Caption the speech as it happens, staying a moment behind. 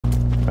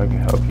I can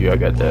help you. I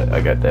got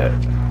that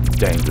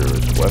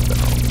dangerous weapon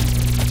on me.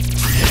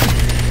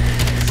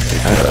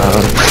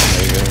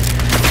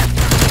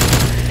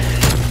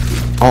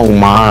 Oh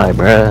my,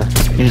 bruh.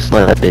 You just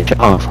let that bitch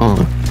off, huh?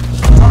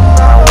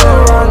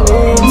 Where I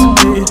need to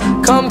be.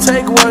 Come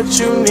take what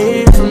you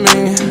need from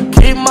me.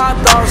 Keep my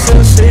thoughts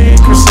in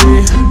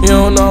secrecy. You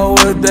don't know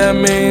what that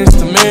means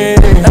to me.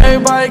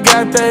 Everybody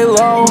got their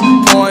low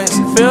points.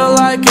 Feel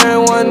like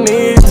everyone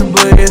needs to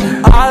bleed.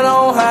 I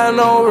don't have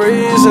no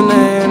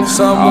reasoning.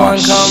 Someone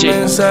come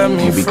and set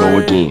me Here we free. go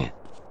again.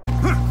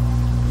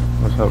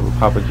 What's up with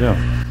Papa Jim?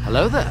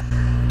 Hello there.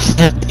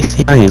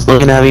 He's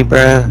looking at me,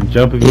 bruh.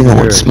 Jump if He you don't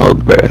hear want it. smoke,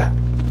 bruh.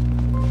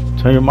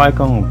 Turn your mic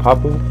on,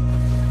 Papa.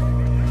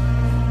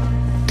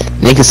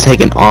 Niggas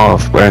taking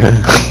off, bruh.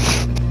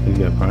 He's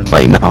got burned.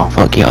 Like, no,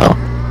 fuck y'all.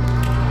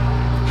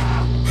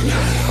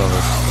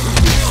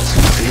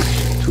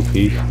 Two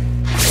piece.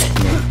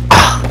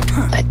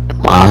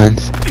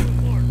 Mines.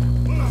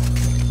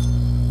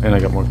 And I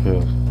got more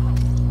kills.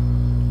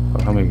 Oh,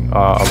 how many?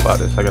 I'll buy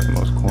this. I got the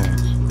most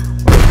coins.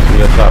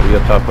 We up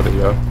top of it,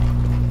 yo.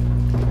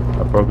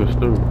 I broke us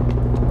through.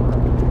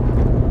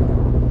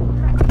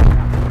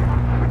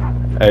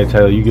 Hey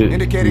Taylor, you get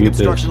Indicating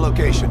construction this.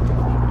 location.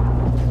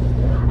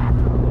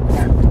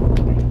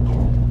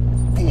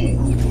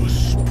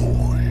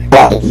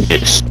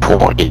 Bonus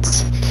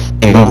points.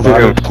 And over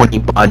here 20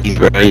 bodies,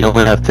 bro. You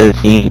only have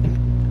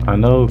 15. I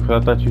know, cause I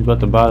thought you was about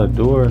to buy the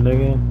door,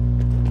 nigga.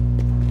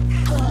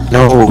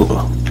 No.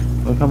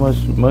 Look how much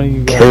money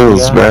you got.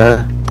 Kills,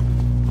 bruh.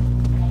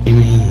 You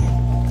mean?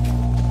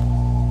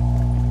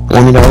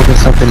 Want me to open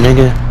something,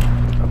 nigga?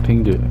 I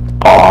pinged it.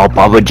 Oh,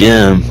 Papa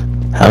Jim.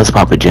 How's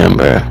Papa Jim,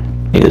 bruh?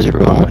 Niggas are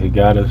Oh, wrong. he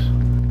got us.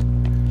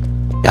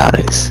 Got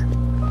us.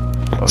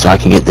 So I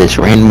can get this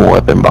random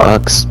weapon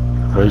box.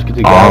 Where's get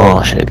the Oh,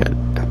 guy? shit.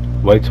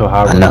 Wait till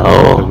high I know.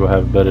 because we'll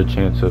have a better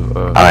chance of.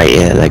 Alright,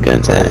 yeah, that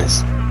gun's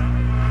ass.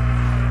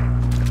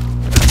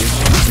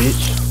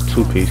 Bitch.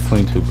 Two piece,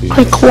 clean two piece.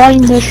 I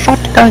climbed the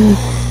shotgun.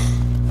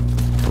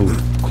 Ooh,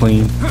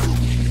 clean.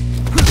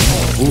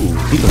 Ooh,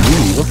 he can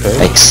move. Okay.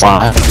 Hey,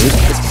 slide.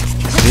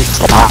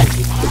 Slide.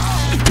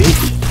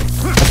 Bitch.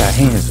 I got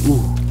hands.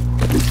 Ooh.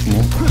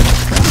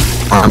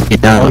 Get All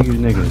down. you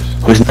niggas.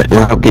 Who's that?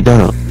 Get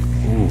down.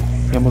 Ooh,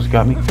 he almost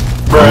got me.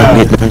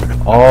 Get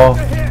down. Oh,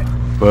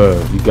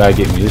 bruh, you gotta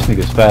get me. This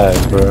nigga's fast,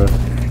 bruh.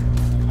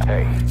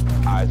 Hey,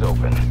 eyes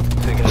open.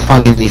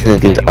 Fucking these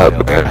niggas up,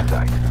 bruh.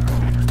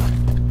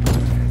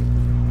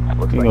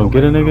 You gonna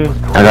get a nigga?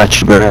 I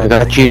got you, bruh. I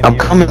got you. I'm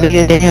coming to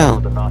get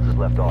down. Bro, I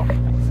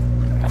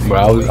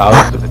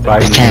was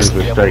fighting niggas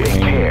with straight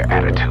hands,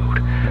 bro.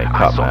 They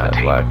caught my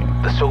ass lacking.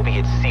 The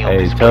Soviets sealed Hey,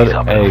 this tell place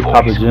up in hey, the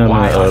Papa 40s. Jim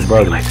Why and us?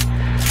 brothers.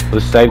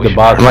 Let's save the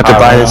box. I'm about to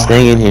buy this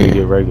thing in and here.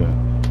 get ray gun.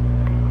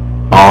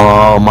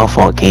 Oh, my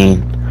fault,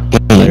 King.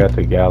 I got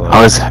the gallon.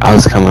 I was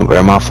coming,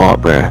 bruh. My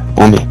fault, bruh.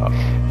 Want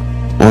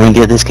me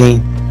get this,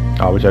 King?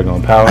 Oh, what y'all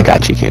gonna power? I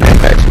got you, King. I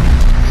got you.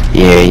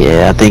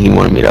 Yeah. I think he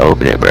wanted me to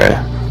open it, bruh.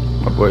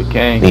 My boy I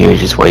Kane. think he was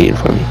just waiting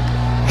for me.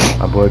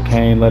 My boy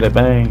Kane, let it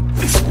bang.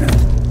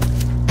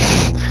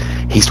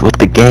 He's with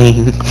the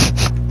gang.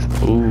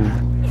 Ooh.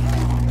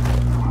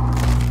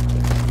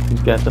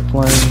 He's got the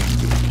flame.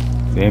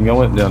 Damn, y'all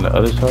went down the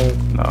other side?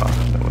 Nah,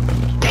 that went down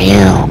this way.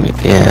 Damn,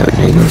 yeah,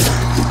 nigga.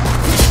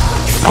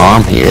 Oh,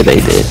 I'm here, they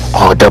did.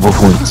 Oh, double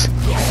points.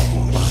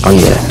 Oh,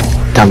 yeah.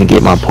 Time to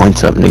get my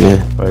points up,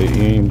 nigga. Wait,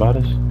 you ain't bought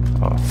us?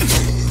 Oh.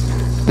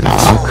 Nah,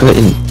 I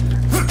couldn't.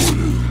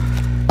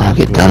 I'll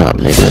get done up,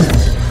 nigga.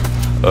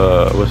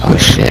 What's Oh, that?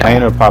 shit.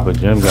 Kane or Papa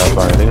Jim got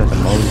fired. They got the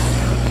most.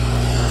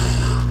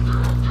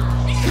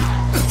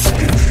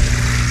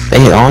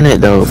 They on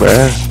it, though,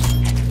 bruh.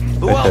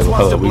 Who They else said, wants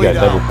hold to up, we bleed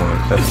got double out?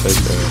 points. That's what they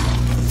said.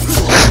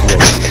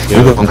 We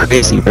going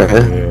crazy,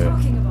 bruh. Yeah.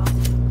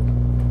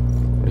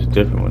 It's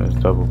different when it's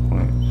double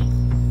points.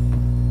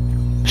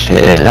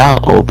 Shit, I'll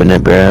open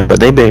it, bruh. But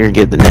they better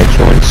get the next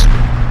ones.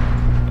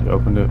 You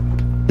opened it?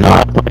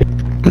 Not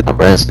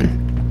resting.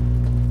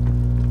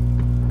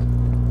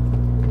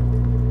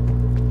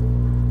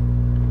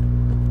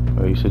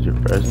 Oh, you said you're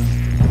present?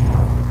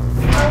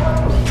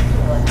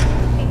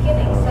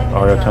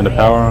 Oh, y'all turn the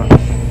power on?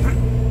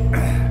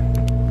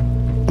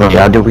 Wait,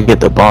 how did we get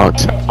the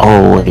box?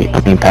 Oh, wait, I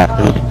mean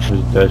package.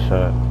 Just dead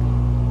shot.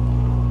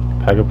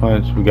 Pack a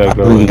punch, we gotta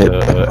go We with get the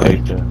pack a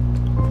punch. Aether.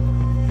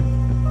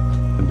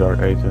 The dark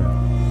Aether.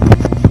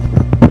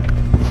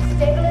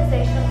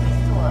 Stabilization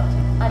restored.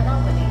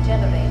 Anomaly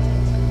generated.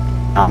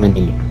 How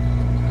many?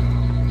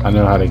 I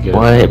know how to get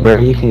What, it. bro?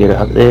 You can get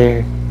up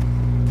there.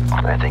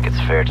 I think it's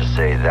fair to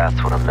say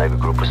that's what a mega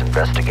group was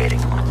investigating.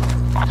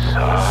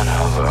 Son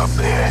of a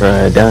bitch.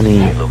 Bruh, Dunny,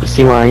 you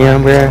see where I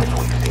am, bruh?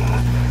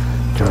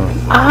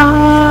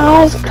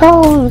 Ah, it's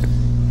cold.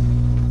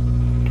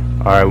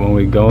 Alright, when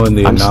we go in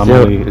the I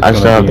anomaly, still it's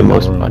have gonna the be in the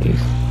most room. money.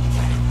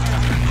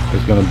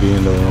 It's gonna be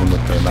in the room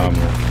with the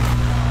anomaly.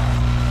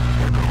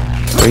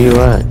 Where you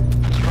at?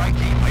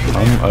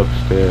 I'm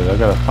upstairs. I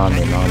gotta find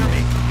the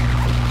anomaly.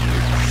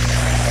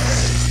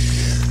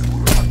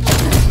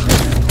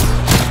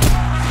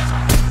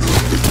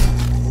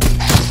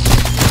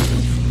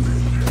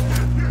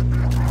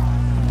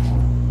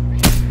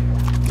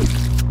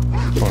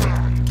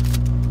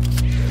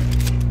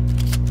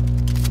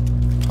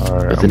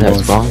 Is it that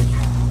spawn?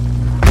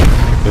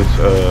 It's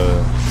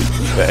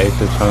the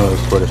 8th tunnel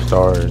is for the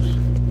stars.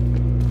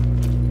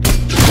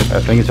 I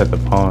think it's at the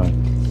pond.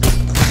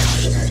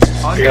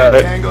 I got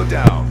it. Tango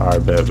down.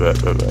 Alright, bet.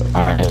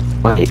 Alright,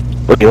 wait,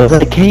 was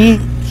that a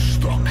cave?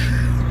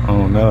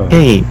 Oh no.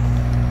 Cave.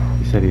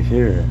 He said he's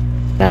here.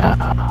 Nah,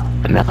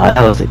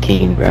 that was a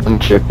king, bro. I'm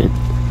tripping.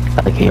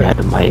 That king had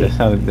the mic. That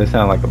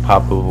sounded like a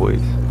Papa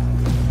voice.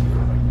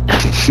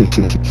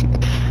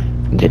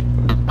 Did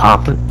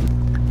Papa?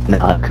 No,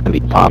 it couldn't be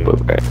Papa,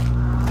 bro.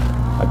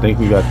 I think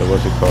we got the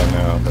what's it called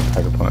now, the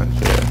Tiger Punch,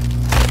 yeah.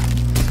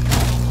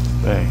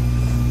 Dang.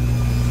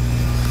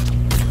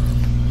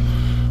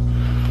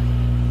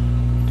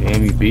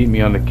 Damn, you beat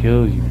me on the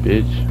kills, you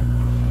bitch.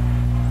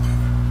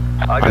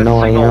 I got know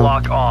I signal am.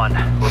 lock on.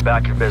 We're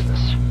back in business.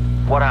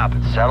 What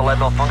happened? Satellite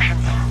malfunction?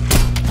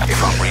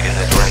 If I'm reading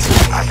this right,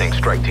 I think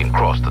Strike Team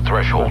crossed the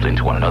threshold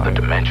into another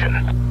dimension.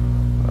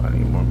 I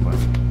need more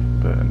money,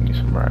 but I need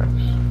some racks.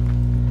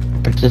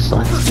 It's just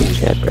like speed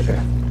chat, bro.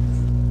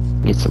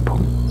 Get some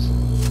points.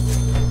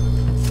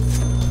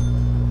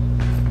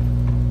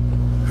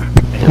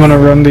 I'm gonna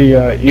run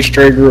the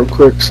Easter egg real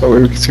quick so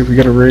we can see if we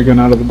get a ray gun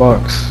out of the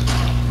box.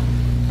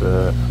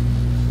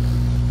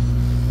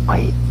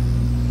 Wait,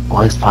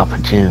 where's Papa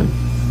Jim?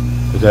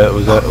 Was that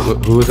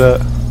who was that?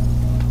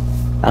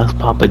 That was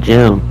Papa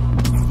Jim.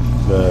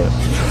 The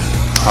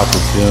Papa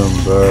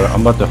Jim, bro.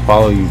 I'm about to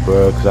follow you,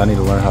 bro, cause I need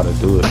to learn how to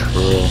do it, for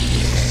real.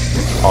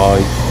 Oh,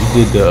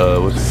 you did the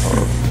what's it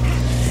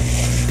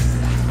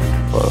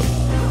called?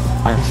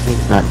 I think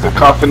not The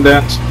coffin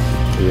dance.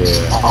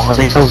 Yeah. Oh,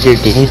 they don't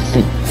get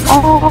dancing.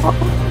 Oh,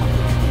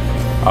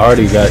 I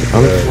already got it,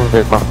 let me bro.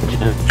 that Papa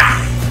Jim.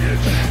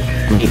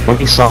 Let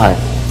me saw it.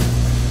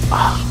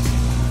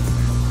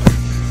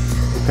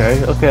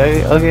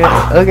 Okay.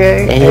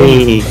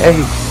 Hey.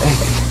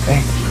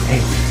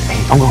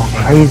 I'm going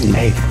crazy.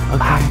 Hey.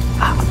 Okay.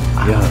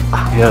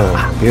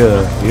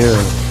 Yeah.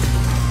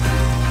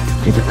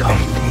 Did the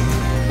coffin dance.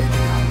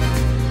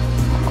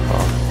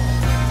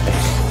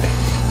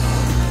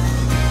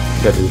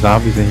 Got the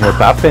zombies in here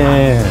popping.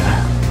 Hey.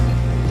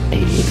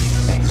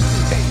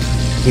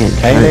 Ain't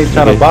they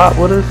trying to bot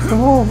with us?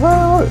 Come on,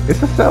 bro.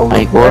 It's a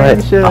Like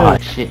what? celebration. Oh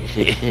shit.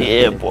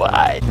 Yeah,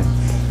 boy.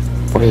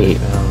 Wait,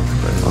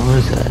 what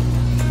was that?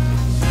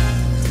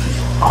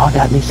 Oh,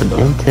 that needs some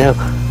intel.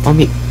 Let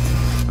me,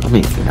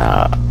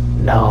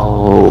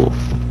 no.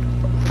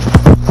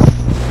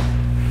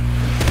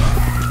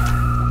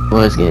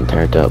 Well, it's getting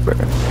turned up, bro.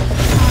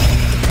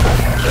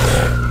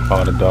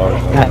 All the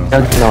dogs. Got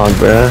duck dog,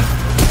 bro.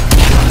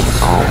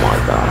 Oh my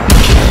god.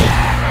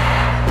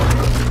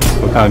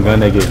 What kind of gun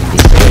they get?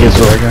 This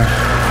is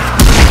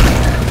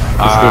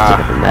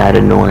mad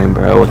annoying,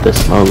 bro, with the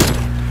smoke.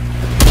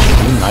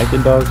 You like the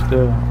dogs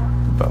still?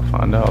 I'm about to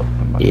find out.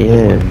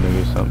 Yeah.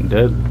 Maybe something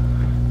deadly.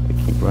 They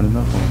keep running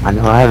up on me. I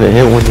know I haven't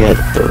hit one yet,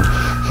 though.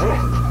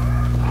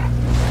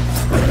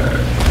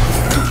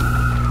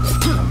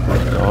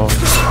 Oh,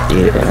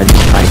 Yeah, I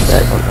just like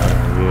that.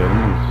 yeah,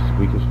 them is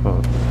weak as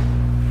fuck.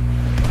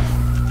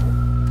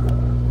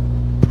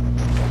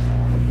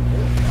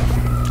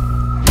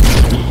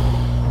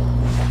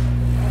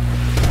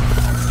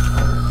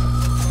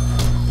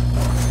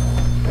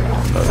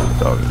 No, this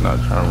dog is not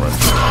trying to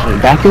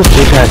run. Back your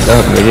bitch ass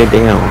up, nigga,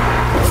 damn.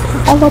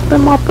 All up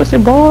in my pussy,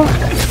 boy. I'm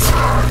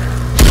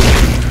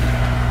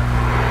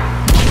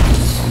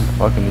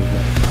fucking these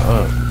niggas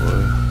up,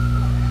 boy.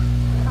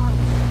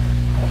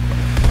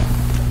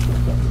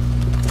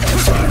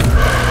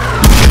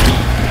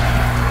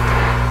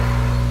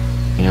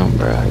 Damn,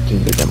 bro, I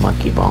can get the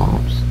monkey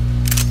bombs.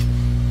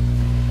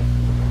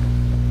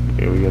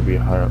 Yeah, we gotta be a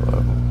higher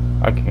level.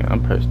 I can't.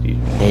 I'm prestige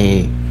one.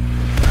 Hey,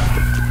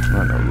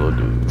 I'm not no little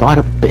dude. what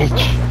a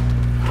bitch.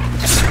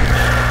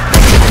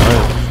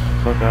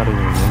 Fuck out of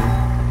here, man.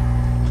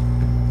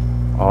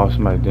 Oh,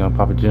 somebody down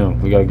Papa Jim.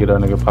 We gotta get our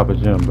nigga Papa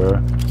Jim, bro.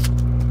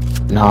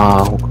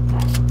 No,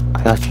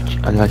 I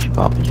got you,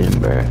 Papa Jim,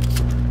 bro.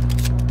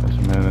 That's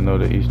the man to know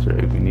the Easter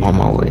egg we need. On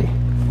my way.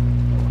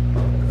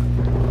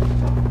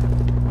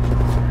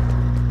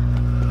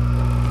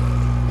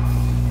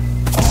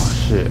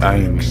 Oh shit, I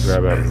ain't even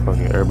grab at it.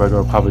 Fucking everybody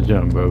go Papa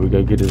Jim, bro. We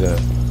gotta get his ass.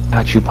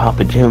 Got you,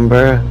 Papa Jim,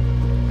 bro.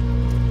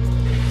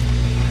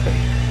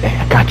 Hey,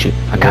 I got you.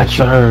 I got you.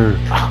 Sir.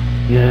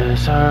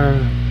 Yes,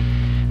 sir.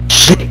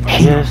 Shit.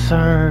 Hey. Yes,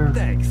 sir.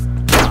 Thanks.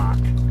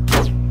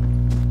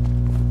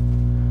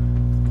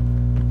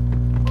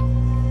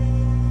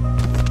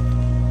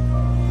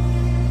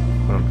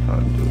 What I'm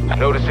trying to do.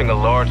 Noticing a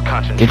large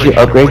concentration Did you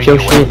upgrade your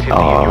of shit?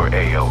 radioactivity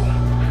in your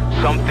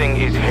AO. Something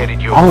is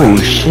headed your Oh way.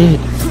 shit.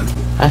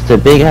 That's a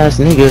big ass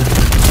nigga.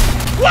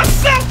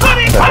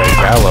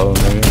 That Gallo,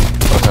 nigga.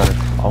 Fuck out of.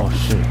 Oh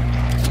shit.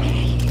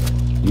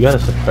 You got a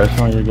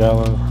suppressor on your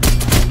Gallo?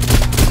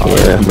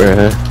 Yeah,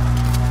 bruh.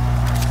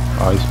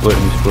 Oh, he's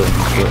splitting.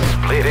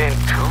 Split in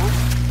two?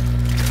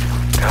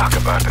 Talk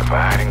about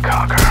divide and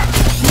conquer.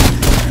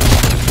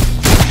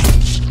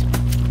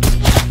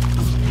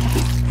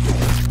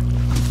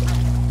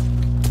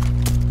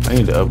 I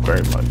need to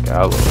upgrade my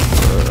Gallo,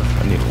 bro.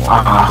 I need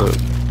one quick.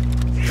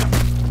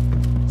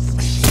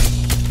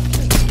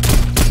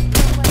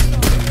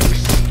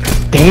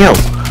 Damn!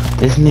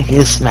 This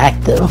nigga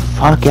smacked the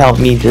fuck out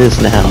me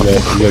just now. You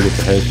gotta get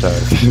the headshot.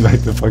 He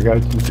smacked the fuck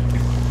out you.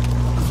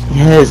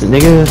 Yes,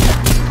 nigga.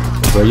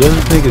 Bro, your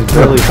nigga's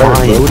barely hurt,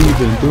 fine. bro. What have you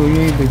been doing?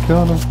 You ain't been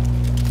killing him?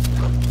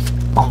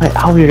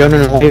 How are you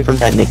running away from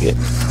that nigga?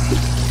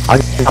 I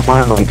got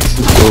mine like 2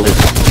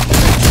 bullets.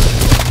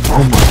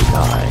 Oh my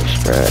gosh,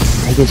 bruh.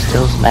 Nigga's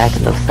still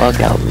smacking the fuck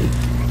out of me.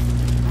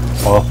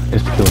 Oh,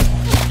 it's the killing.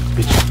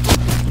 Bitch.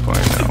 I'm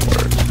playing that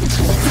word.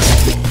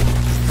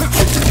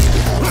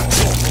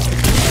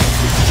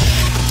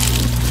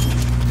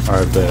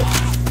 Alright, bet.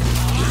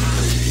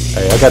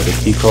 Hey, I got the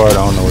key card. I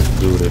don't know what to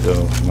do with it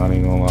though. I'm not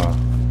even gonna lie.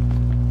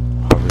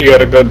 You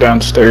gotta go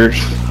downstairs.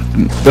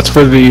 That's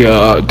for the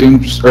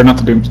or not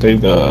the Doomsday,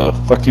 the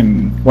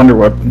fucking Wonder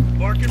Weapon.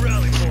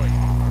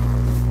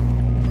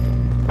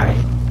 I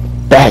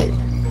bet.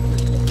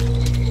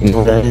 You know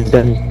what that is,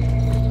 Danny?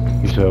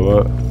 You said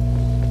what?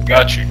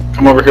 Got you.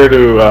 Come over here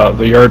to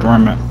the yard where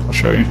I'm at. I'll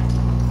show you.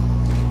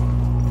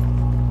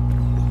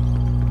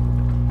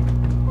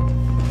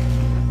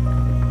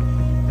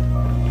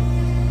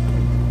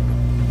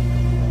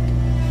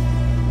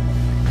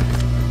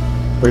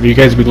 Wait, are you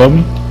guys below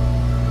me?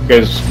 You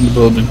guys in the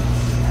building.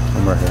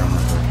 I'm right here. I'm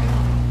right here.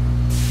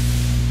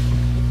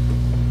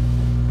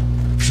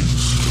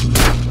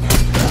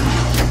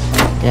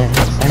 Yeah,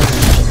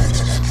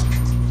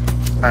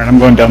 Alright, I'm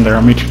going down there.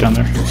 I'll meet you down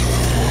there.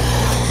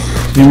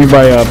 Meet me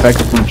by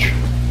backup lunch.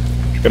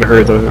 You gotta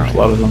hurry though, there's a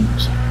lot of them.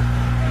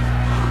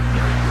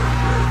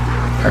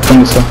 Alright, come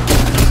this way.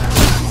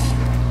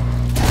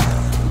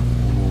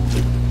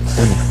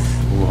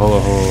 Ooh, hold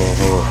on.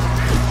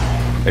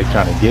 They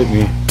trying to get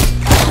me.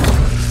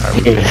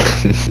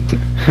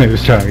 They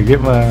was trying to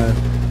get mine.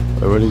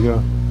 Wait, where'd he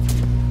go?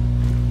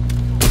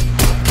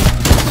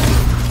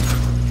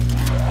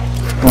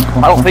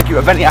 I don't think you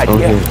have any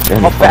idea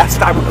how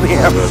fast I really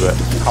am.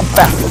 I'm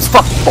fast as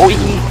fuck, boy.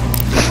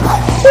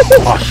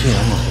 Oh shit,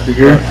 I'm You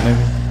here?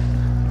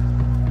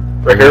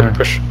 Right here,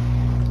 push.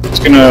 It's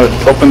gonna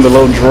open the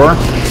little drawer.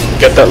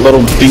 Get that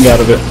little thing out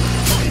of it.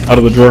 Out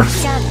of the drawer.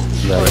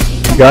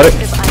 You got it?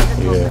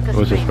 Yeah.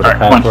 What's this for the Alright,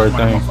 come on. password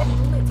thing?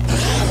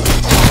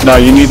 No,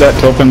 you need that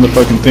to open the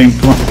fucking thing.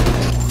 Come on.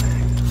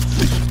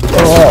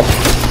 Oh.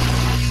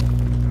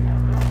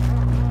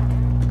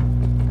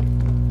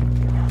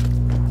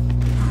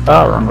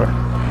 Ah, wrong way.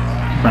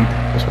 Run.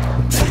 This way.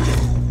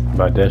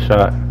 About that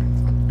shot.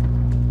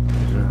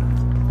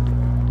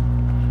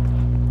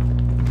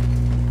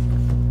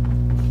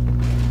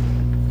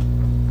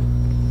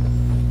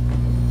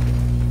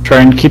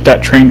 Try and keep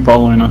that train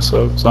following us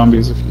of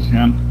zombies if you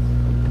can.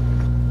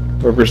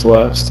 Whoever's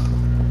last.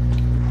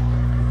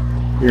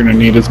 You're gonna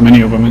need as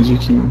many of them as you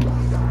can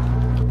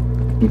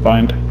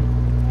find.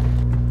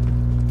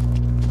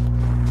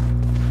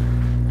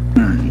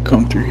 Alright, you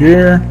come through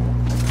here.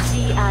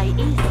 GIE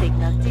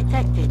signal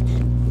detected.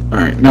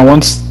 Alright, now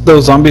once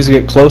those zombies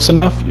get close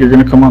enough, you're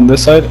gonna come on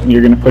this side and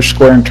you're gonna push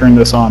square and turn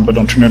this on, but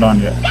don't turn it on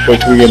yet. Wait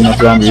till we get enough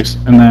zombies.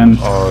 And then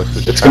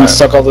it's gonna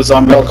suck all the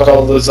zombies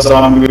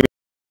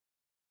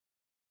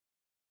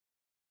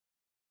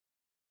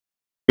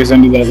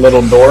into that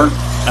little door,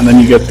 and then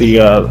you get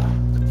the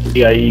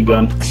DIE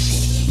gun.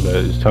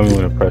 Just tell me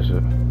when to press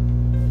it.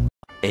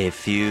 A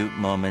few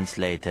moments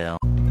later.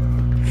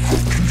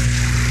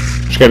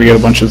 Just gotta get a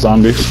bunch of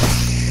zombies.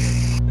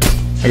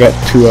 I got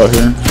 2 out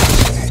here.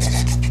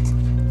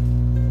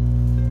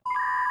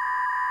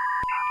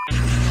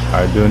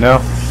 Alright, do it now.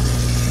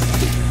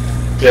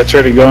 Yeah, it's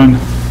already going.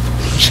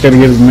 Just gotta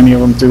get as many of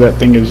them through that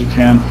thing as you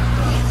can.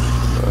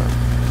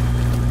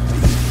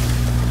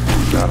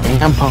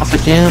 Damn, Papa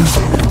Jim.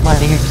 I'm out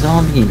here,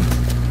 zombie.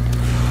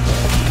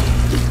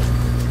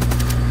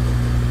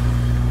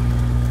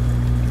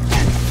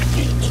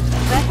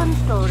 Weapon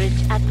storage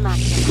at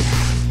Maschine.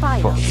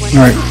 Fire when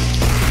Alright.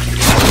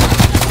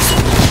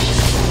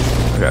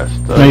 I got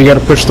stuck. Now you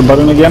gotta push the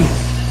button again.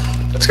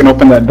 It's gonna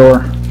open that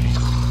door.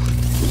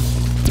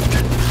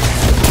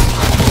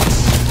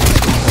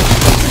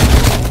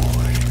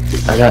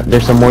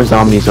 There's some more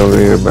zombies over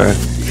here, bro.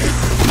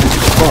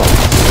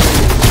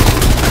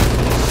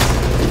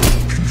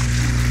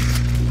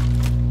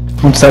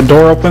 Once that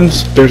door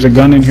opens, there's a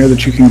gun in here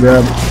that you can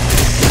grab.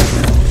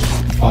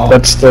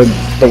 That's the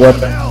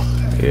weapon.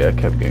 Yeah, I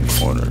kept getting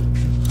cornered.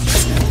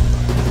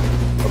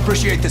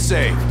 Appreciate the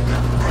save.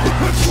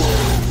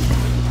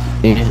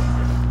 Yeah.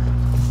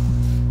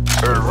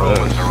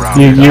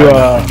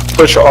 You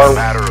push R,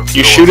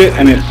 you shoot it,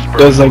 and it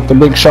does like the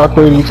big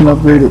shockwave. You can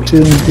upgrade it too,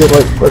 and you get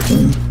like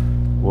fucking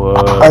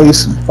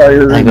ice and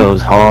fire. That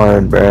goes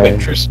hard, bro.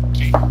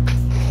 Electricity.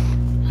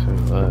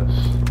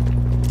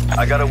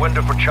 I got a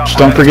window for chop. Just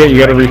don't forget, you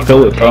gotta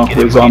refill it though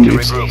with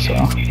zombies. So.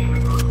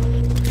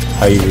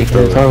 How you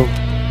refill it?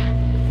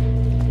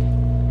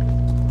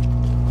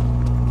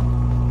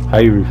 How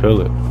you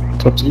refill it?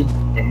 It's up to you.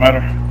 Doesn't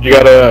matter. You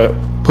gotta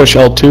push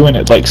L2 and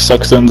it like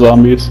sucks in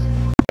zombies. You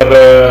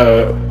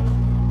gotta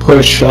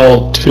push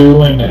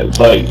L2 and it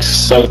like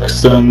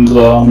sucks in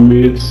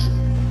zombies.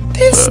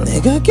 This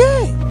nigga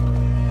gay.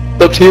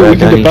 It's up to you. We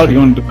can dip out. You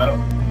want to dip out?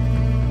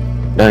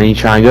 Don't you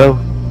try and go?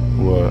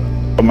 What?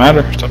 Don't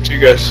matter. It's up to you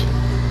guys.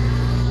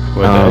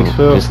 What, the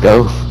exfil? Just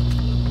go.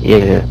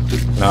 Yeah.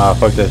 Nah,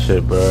 fuck that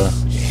shit, bro.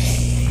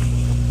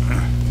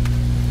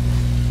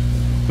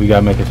 We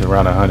gotta make it to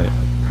around 100.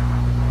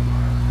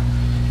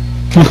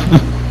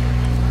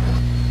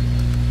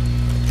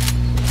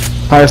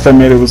 Highest I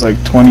made it was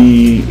like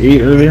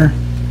 28 earlier.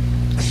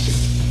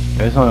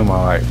 It's only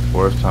my like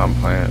 4th time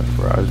playing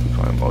for. I just be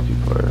playing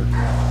multiplayer.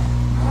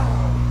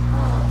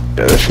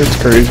 Yeah, that shit's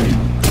crazy.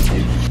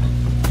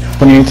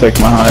 28's like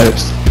my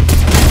highest.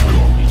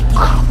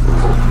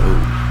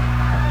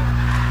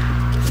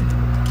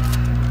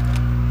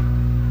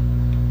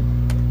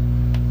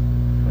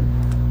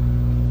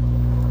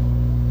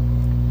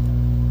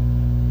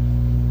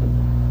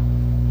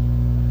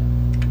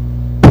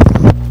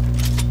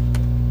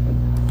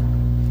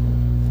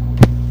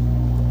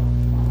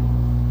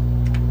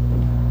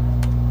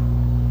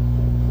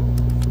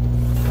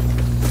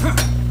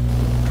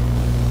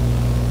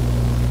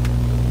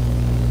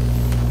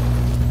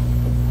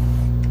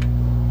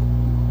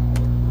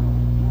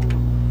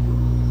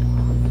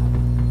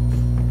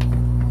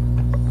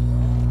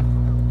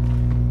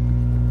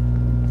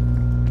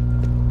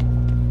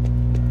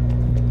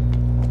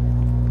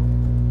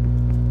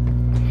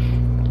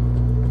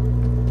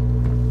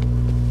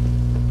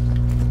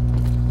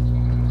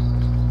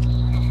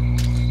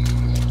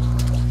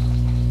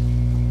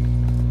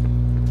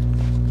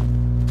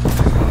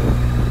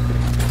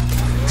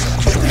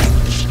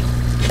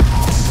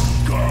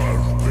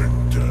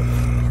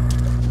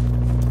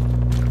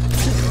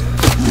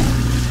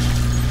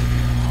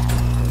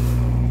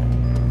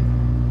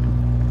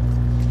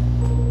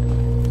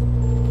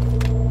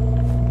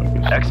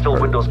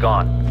 Exfil window's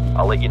gone.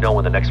 I'll let you know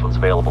when the next one's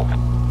available.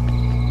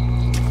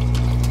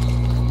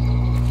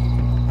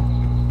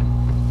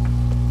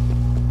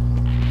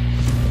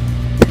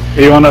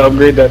 If you want to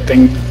upgrade that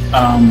thing,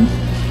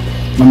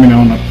 let me know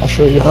and I'll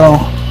show you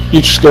how.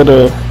 You just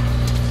gotta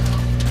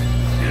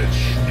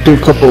do a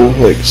couple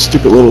like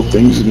stupid little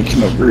things and you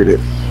can upgrade it.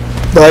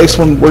 The ice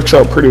one works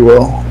out pretty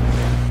well.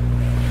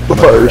 The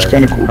fire is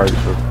kind of cool.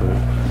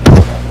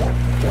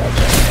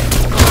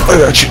 I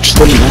got you, just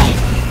let me know.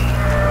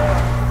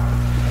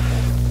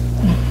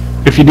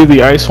 If you do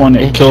the ice one,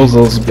 it kills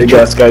those big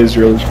ass guys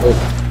really quick.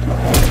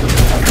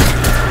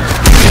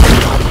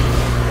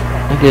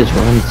 Niggas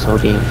run so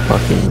damn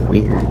fucking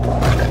weird.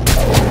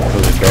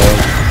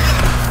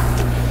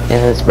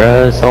 Yes,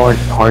 bro, it's so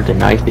hard to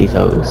knife these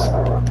hoes.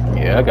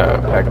 Yeah, I got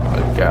a pack of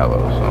the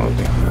gallows, so I don't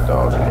think these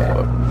dogs can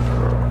fuck me,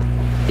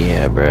 bro.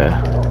 Yeah, bro.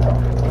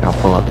 I'll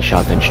pull out the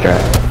shotgun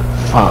strap.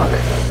 Fuck.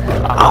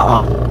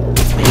 Ah,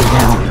 lay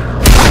down.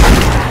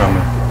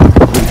 Coming.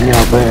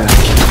 Yeah, bro.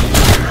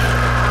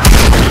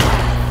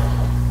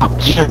 Papa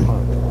Jim.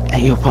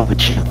 Hey, yo, Papa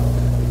Jim.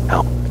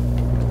 Help.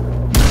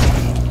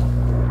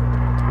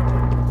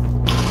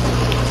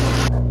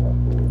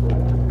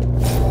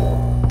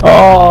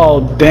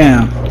 Oh,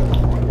 damn.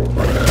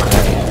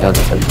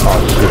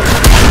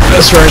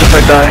 That's right, if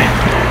I die.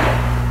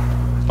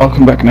 I'll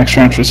come back next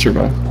round to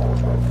survive.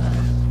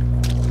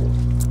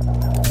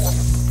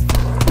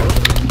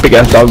 Big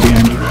ass dog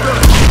behind you.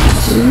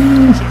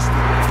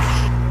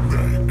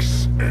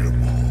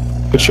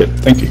 Good shit,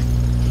 thank you.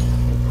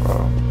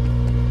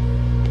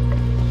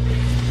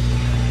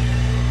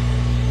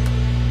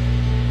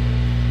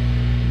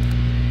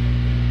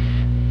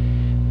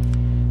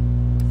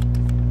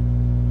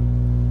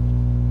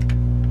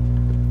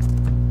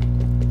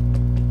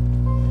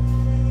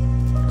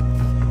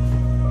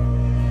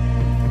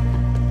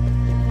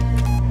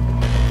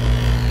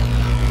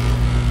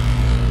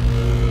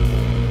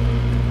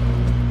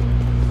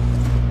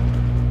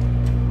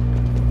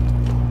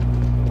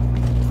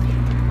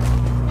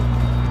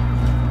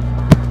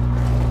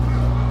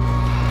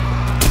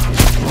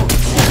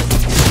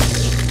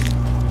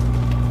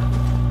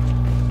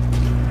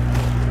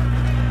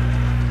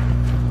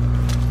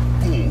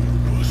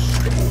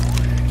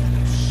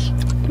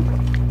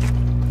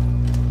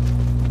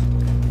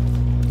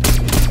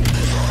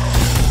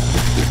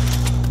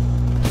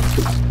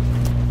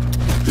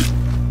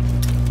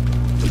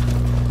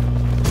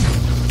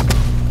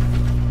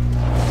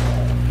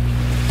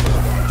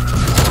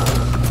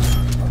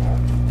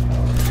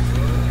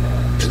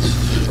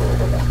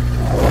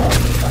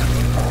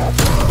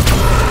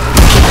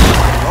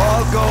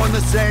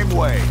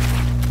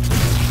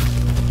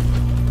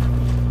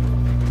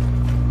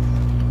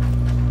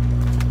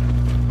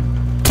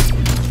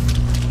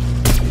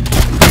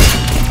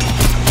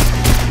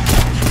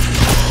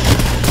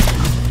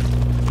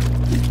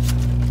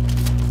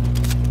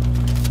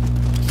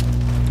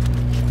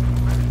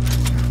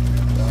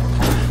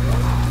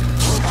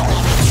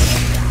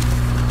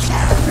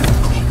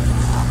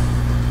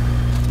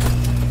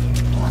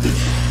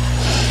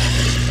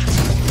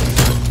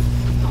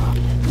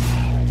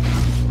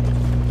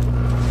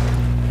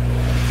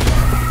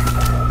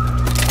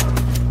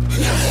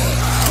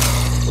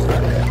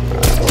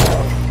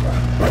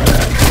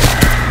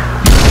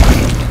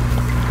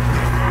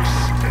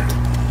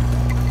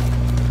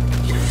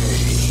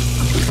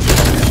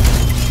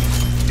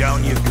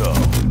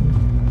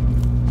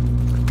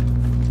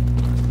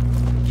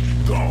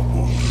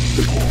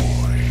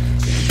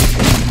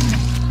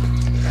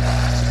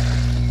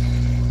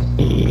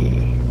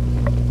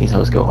 These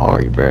hoes go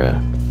hard, bruh.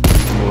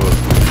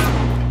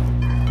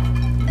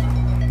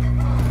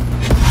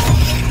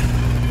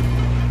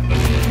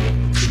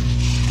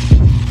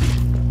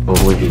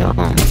 Holy,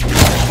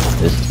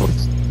 this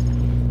one's...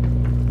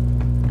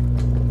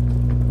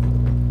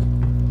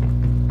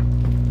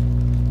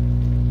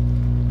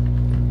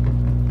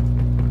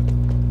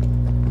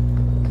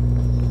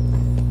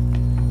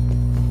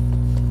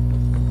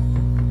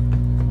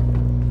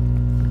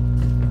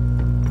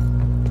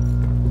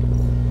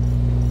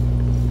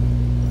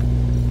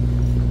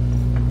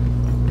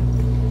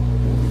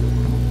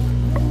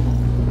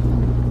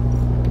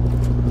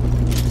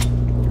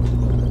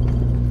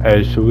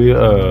 Hey, should we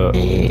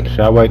should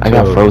I wait till...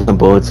 I got frozen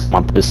bullets in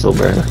my pistol,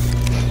 bro.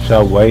 Should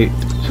I wait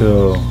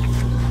till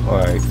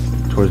like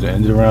towards the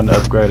end of the round to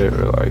upgrade it,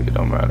 or like it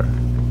don't matter?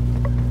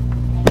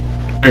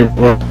 Hey,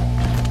 what?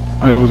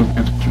 I wasn't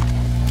paying attention.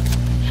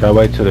 Should I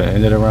wait till the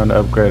end of the round to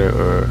upgrade it,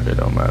 or it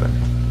don't matter?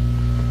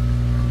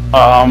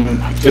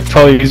 It's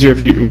probably easier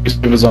if you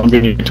give a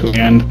zombie to the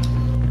end.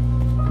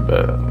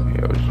 But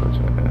yeah, we're supposed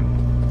to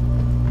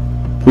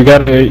end. We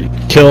gotta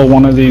kill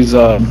one of these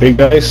big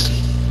guys.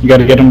 You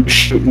gotta get him to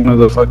shoot one of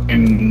the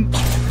fucking...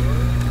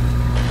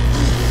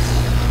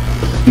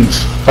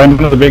 Find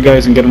one of the big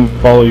guys and get him to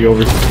follow you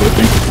over to the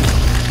thing.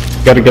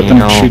 You gotta get them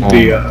to shoot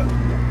the...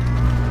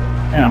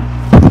 Yeah.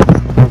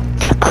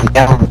 I'm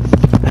down.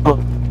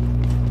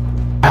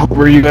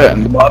 Where you at?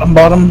 In the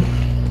bottom?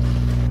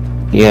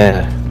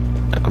 Yeah.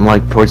 I'm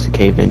like towards the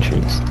cave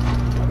entrance.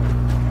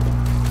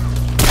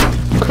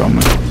 I'm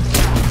coming.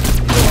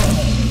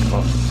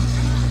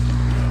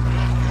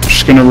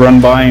 Just gonna run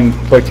by and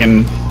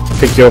fucking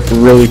pick you up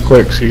really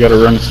quick, so you gotta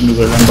run as soon as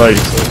I run by you.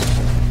 So.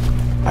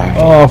 Right.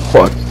 Oh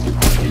fuck.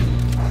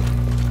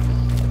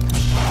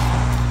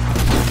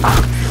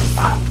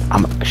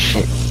 I'm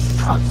shit.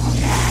 Fuck.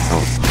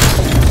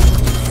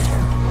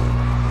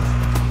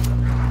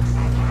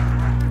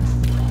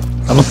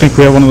 I don't think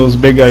we have one of those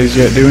big guys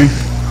yet, do we?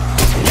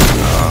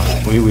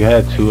 We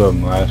had two of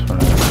them last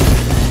round.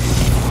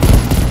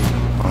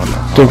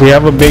 So if we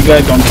have a big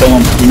guy, don't kill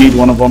him. We need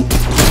one of them.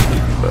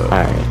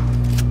 Alright.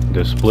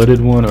 The splitted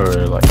one,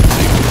 or like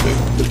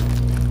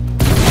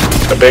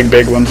The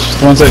big ones.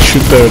 The ones that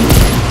shoot the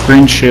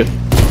green shit.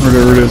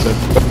 Whatever it is.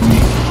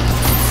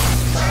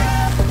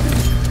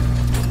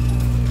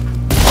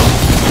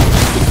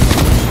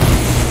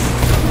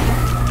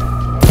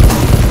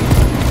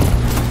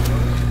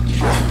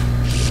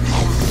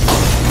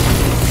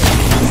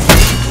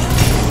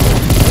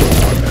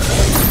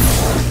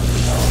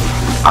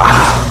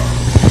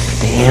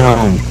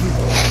 Damn.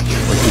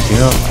 What'd you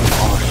get?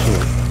 Oh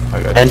shit. I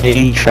got And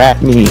he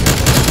trapped me.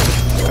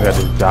 I got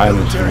this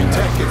diamond string.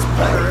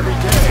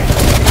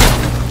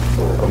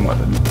 I'm about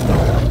to...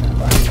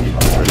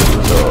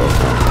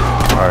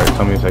 Alright,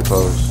 tell me if they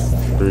close.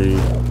 3, 2,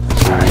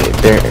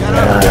 There. I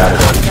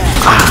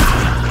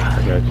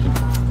got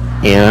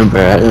you. Yeah,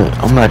 bro.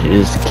 I'm about to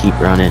just keep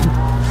running.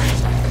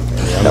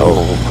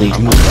 No, please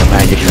don't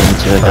I just run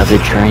to another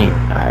train.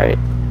 Alright.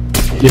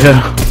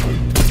 Yeah.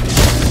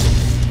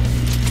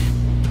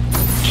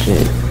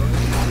 Shit.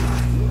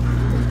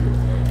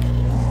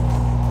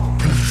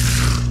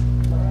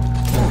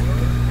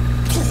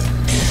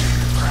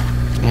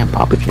 Man,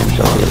 Papa Jim's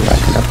already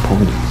racking up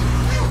points.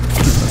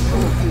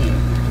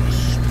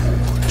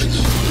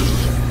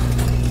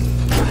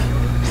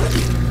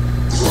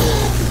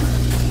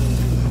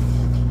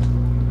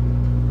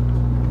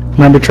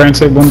 Remember, try and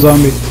save one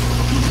zombie.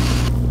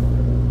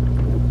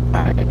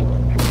 Alright.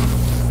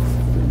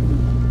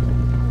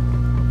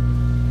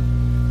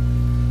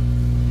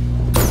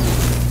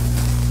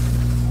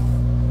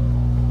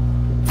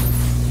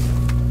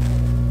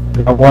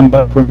 Got one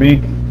left for me.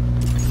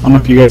 I don't know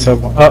if you guys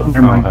have one. Oh,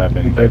 never mind. I don't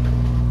have any. Okay.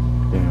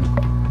 Yeah.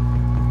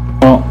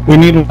 Well, we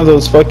need one of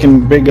those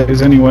fucking big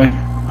guys anyway.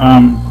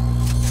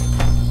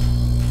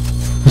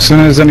 As soon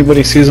as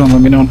anybody sees them,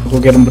 let me know.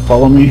 We'll get them to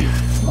follow me.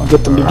 I'll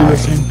get them to do their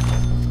thing.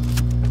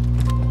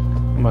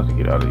 I'm about to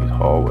get out of these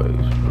hallways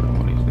for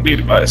one of these things. Need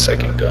to buy a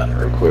second gun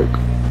real quick.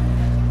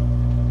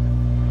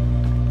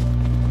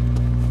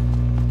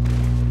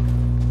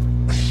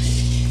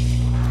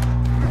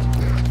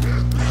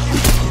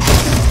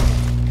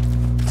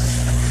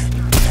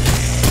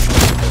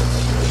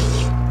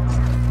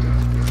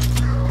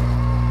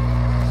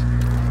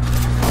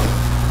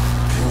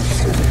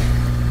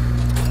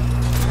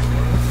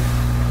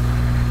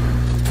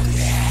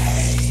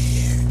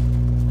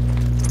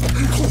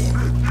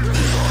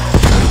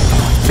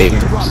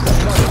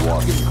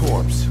 Walking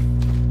corpse.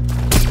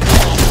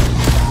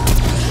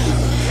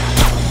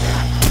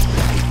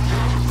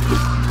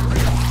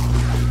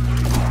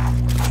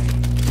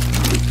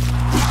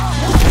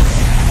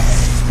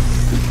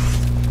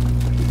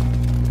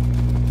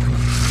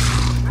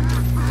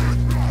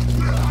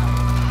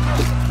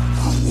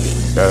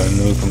 Got a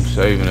nuke, I'm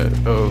saving it.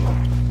 Oh.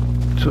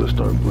 Till it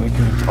start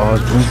blinking. Oh,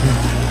 it's blinking.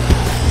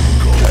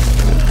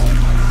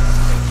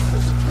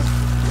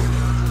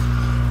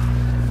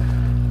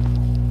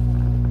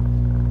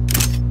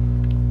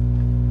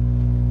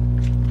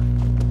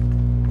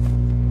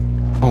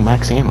 Oh,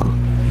 max ammo.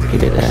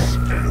 Look at that.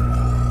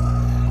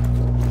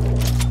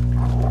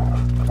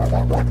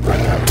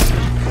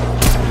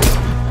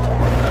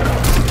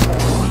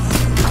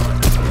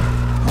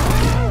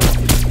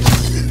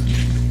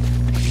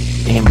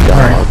 Damn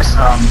dogs.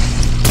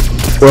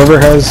 Whoever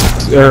has,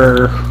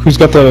 or who's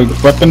got the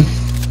weapon?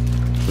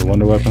 The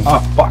wonder weapon? Oh,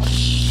 fuck.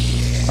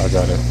 I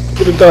got it.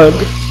 Get a Doug.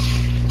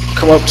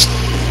 Come up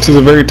to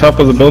the very top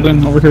of the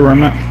building, over here where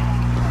I'm at.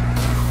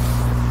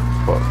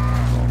 Fuck.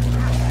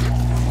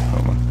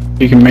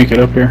 You can make it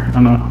up here, I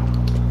don't know.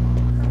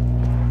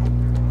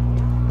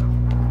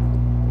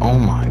 Oh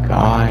my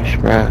gosh,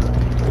 bro.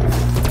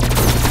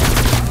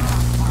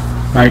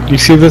 Alright, you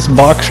see this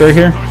box right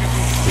here?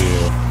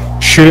 Yeah.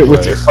 Shoot it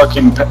with your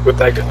fucking, with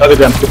that other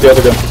gun, with the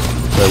other gun.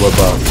 Wait, what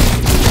box?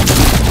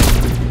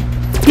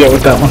 Yeah,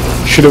 with that one.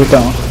 Shoot it with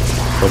that one.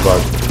 What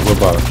box? What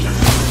box?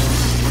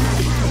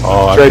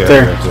 Oh, It's right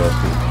there.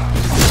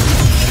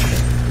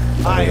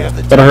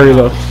 Gotta hurry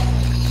though.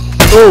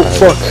 Oh,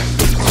 fuck.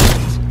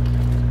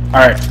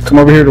 Alright, come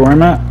over here to where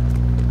I'm at.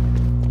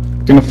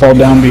 Gonna fall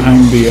down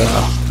behind the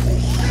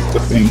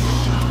thing.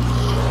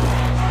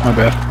 My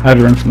bad. I had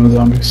to run from the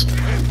zombies.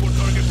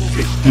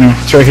 Anyway,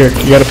 it's right here.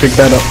 You gotta pick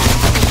that up.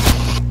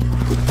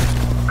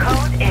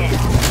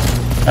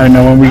 I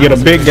know when we get a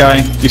big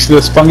guy, you see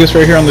this fungus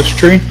right here on this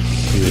tree?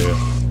 Yeah.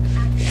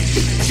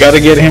 You gotta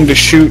get him to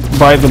shoot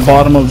by the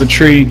bottom of the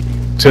tree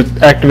to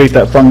activate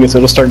that fungus.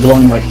 It'll start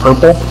glowing like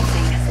purple.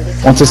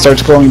 Once it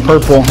starts glowing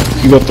purple,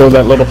 you go throw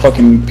that little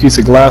fucking piece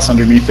of glass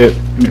underneath it,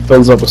 and it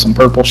fills up with some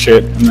purple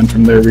shit, and then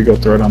from there we go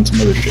throw it on some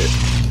other shit.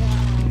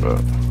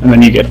 And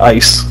then you get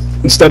ice.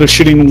 Instead of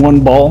shooting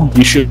one ball,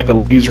 you shoot like a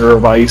laser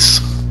of ice.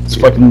 It's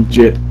fucking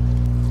legit.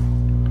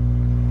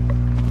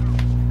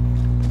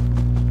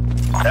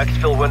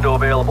 Exfil window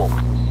available.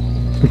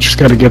 We just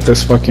gotta get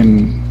this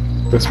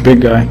fucking, this big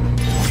guy.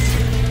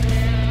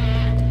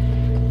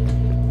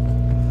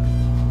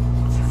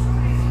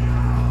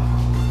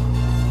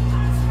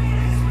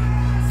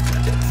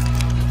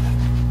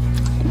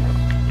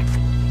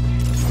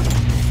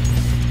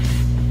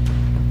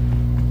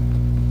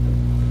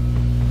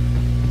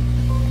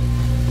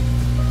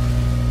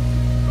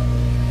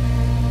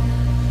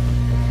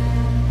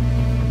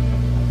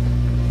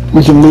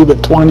 We can leave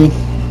at 20.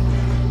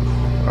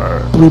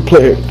 Alright.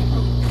 Replay it.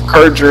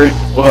 Cards right.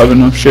 We'll have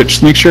enough shit.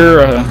 Just make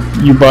sure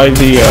you buy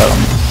the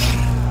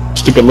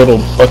stupid little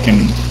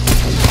fucking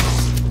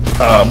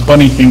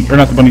bunny thing, or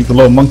not the bunny, the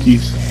little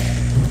monkeys.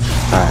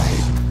 Alright.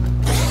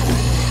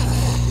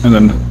 And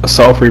then a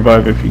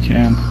self-revive if you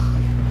can.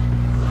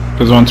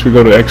 Because once we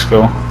go to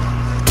exfil,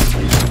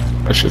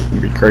 that shit's gonna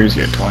be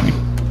crazy at 20.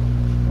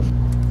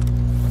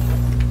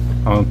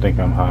 I don't think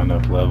I'm high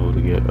enough level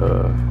to get,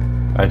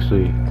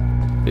 actually,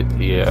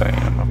 yeah, I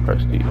am. I'm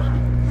prestige.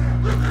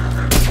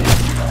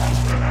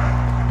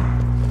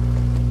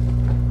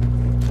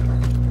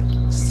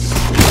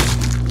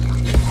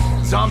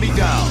 Zombie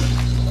down.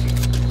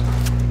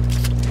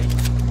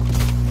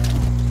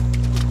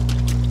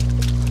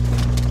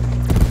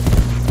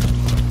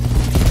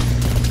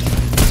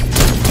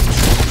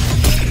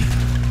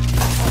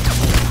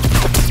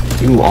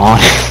 You on?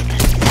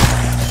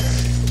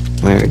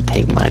 Where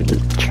take my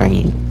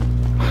train?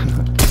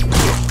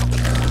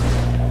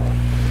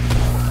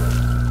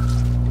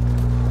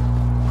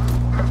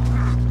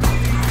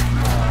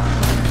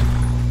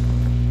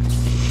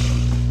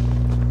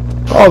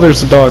 Oh,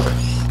 there's a dog.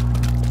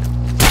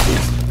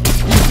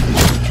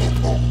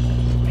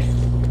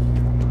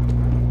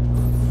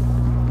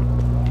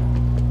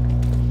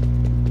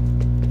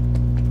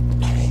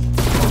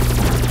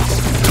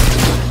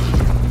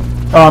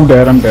 Oh, I'm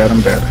dead, I'm dead,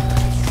 I'm dead.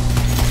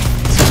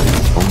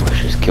 Almost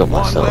just killed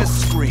One myself. less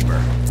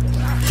screamer.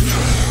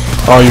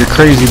 Oh, you're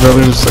crazy,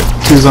 brother. There's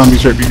like 2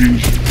 zombies right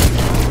behind you.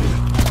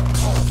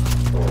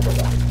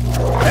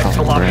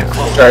 Exfil option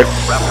closed. It's alright.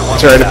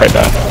 It's alright if I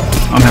die.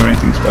 I don't have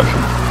anything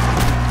special.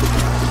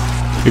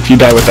 If you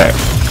die with that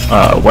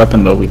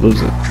weapon, though, we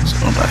lose it. So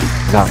don't die.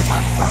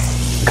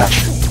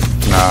 Gotcha.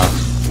 Nah.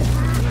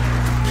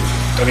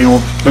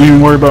 Don't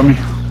even worry about me.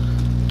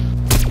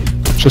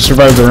 Just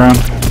survive the round.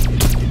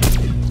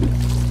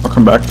 I'll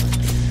come back.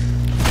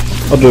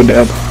 I'll do a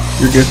dab.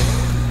 You're good.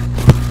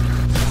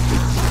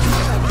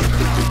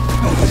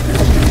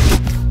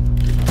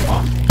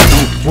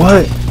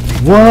 What?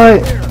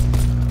 What?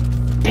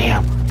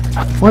 Damn.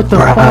 What the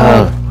Bruh.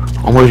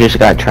 fuck? Almost just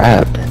got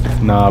trapped.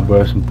 Nah,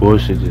 bro, some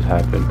bullshit just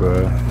happened,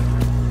 bro.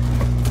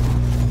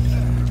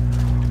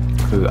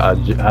 Cause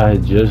I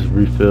had just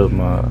refilled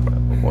my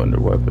wonder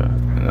weapon,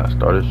 and I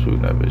started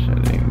shooting that bitch and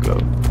it didn't go.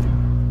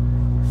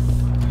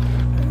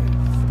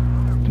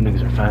 Them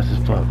niggas are fast as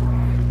fuck.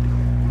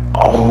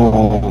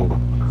 Oh.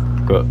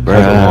 Go take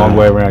a long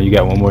way around. You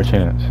got one more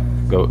chance.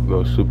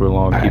 Go super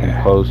long, keep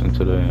them close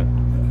until the end.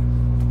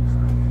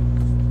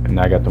 And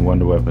I got the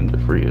wonder weapon to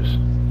free us.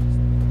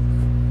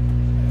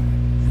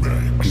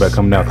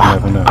 Come now,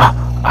 come now.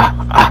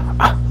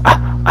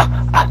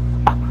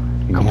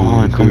 Come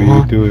on.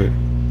 You do it.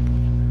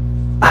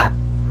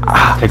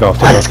 Take off.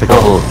 Ready to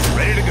go.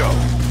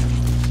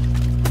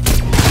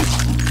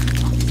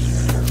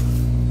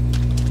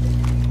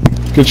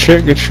 Good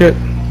shit, good shit.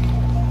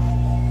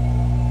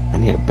 I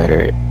need a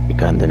better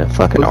gun than a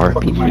fucking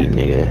RPG,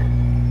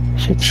 nigga.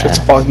 Shit's ass.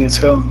 foggy as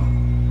hell.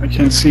 I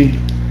can't see.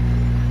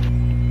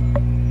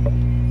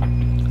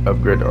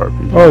 Upgrade the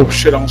RPG. Oh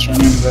shit, I almost ran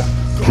into that.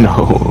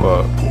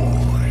 No.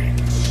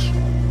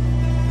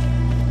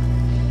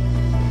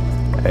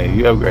 Hey,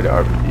 you upgrade the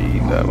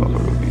RPG, that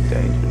motherfucker would be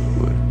dangerous,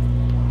 boy.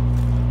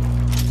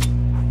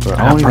 Bro,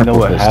 I don't even know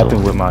what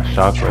happened with my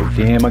shockwave.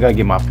 Damn, I gotta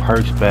get my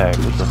perks back.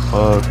 What the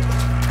fuck?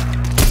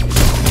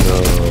 Yo.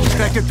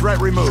 Second threat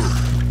removed.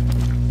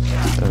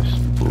 That's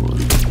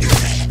bullshit.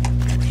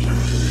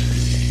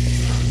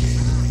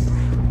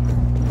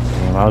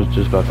 Damn, I was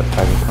just about to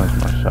pack and punch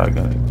my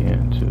shotgun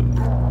again, too.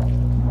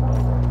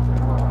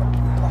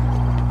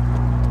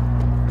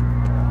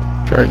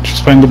 Alright,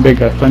 just find the big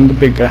guy, find the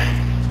big guy.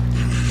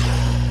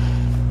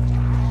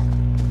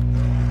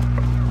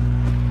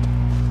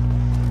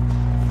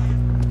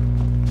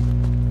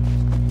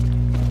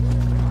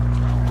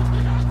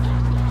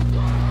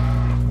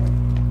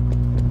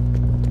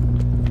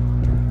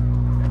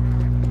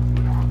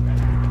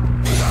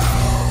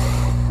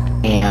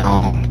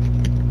 Damn.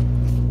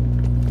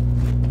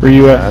 Where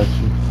you at?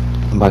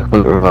 I'm about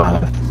to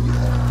revive.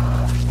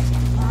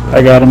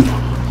 I got him.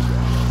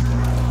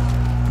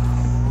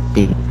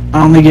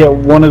 I only get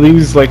one of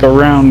these like a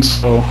round,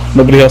 so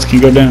nobody else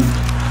can go down.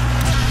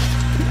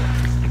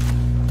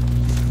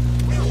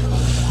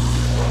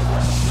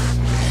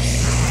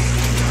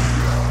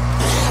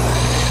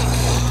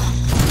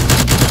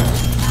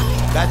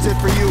 That's it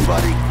for you,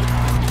 buddy.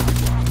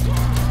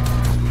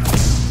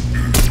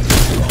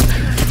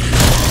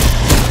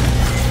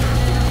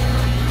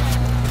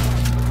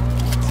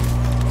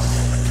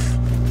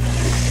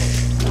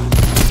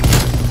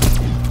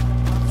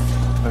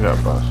 I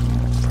got boss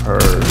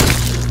purse.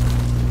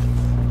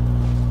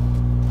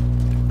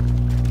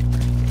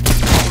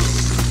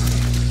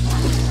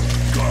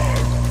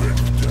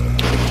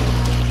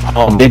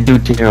 Oh, big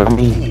dude here on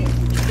me.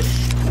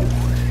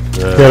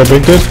 You got a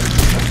big dude?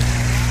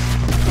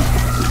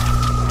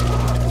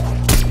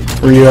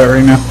 Where you at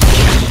right now?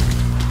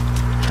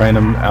 Train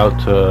them out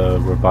to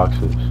where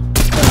boxes.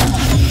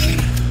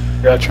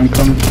 Gotcha, I'm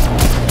coming.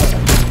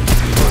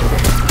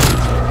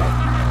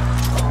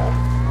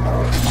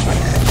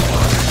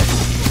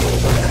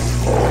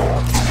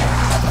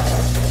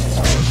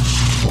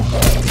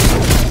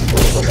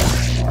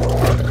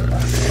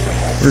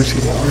 Where's he?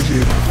 Where's he?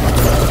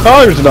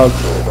 Oh, there's a dog.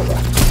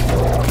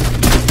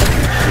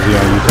 Is he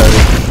on you,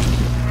 Tiger?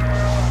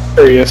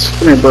 There he is.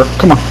 Come here, bro.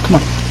 Come on, come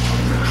on.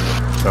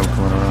 I'm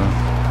coming around.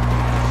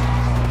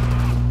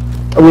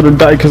 I would have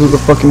died because of the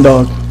fucking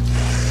dog.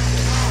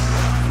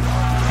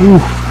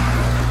 Ooh.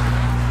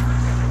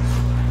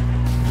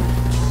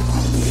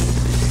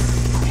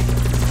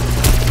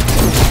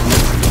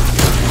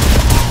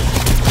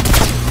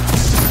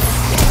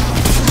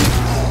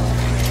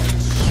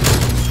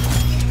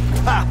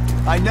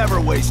 I never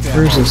waste ammo.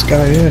 Where's this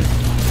guy at?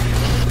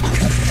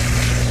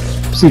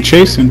 What's he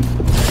chasing?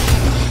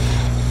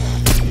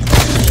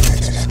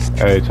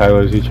 Hey,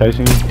 Tyler, is he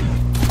chasing you?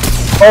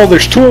 Oh,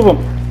 there's two of them.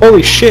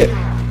 Holy shit.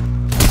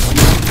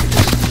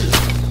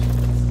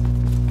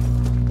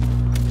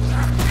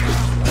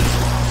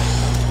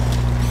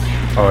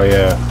 Oh,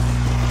 yeah.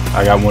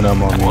 I got one of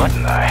them on me. What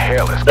in the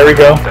hell is There we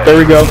go. There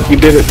we go. You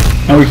did it.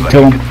 Now we can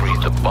kill him. Freeze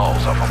the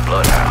balls off a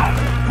bloodhound.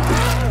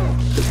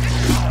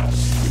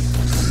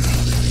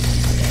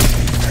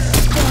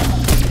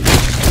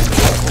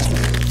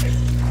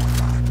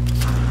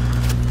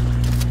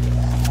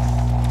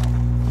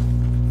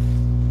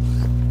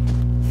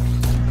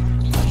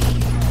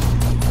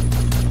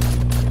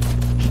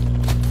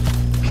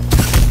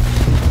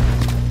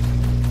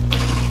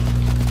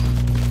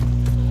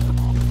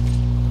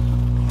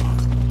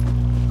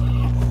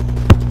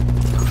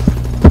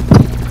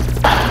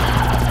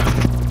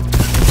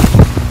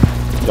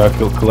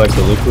 Y'all collect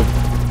the liquid?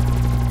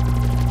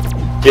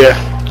 Yeah.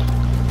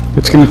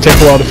 It's gonna take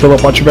a while to fill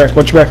up. Watch your back.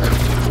 Watch your back.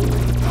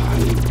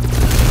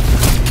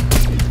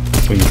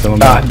 When you fill them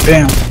God out?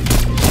 damn.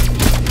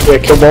 Yeah,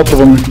 kill both of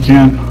them if you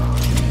can.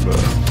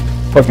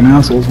 Fucking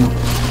assholes, man.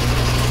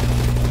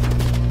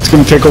 It's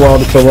gonna take a while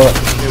to fill up.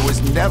 It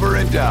was never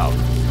in doubt.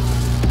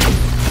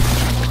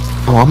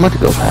 Oh, I'm about to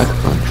go back.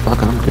 What the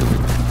fuck I'm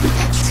doing?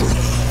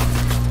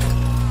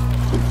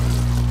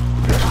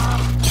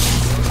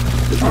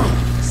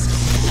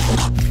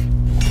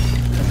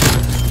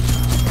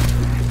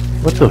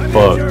 What the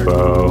fuck,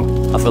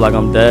 bro? I feel like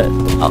I'm dead.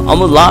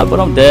 I'm alive, but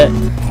I'm dead.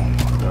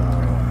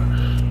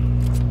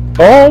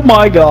 Oh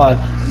my god.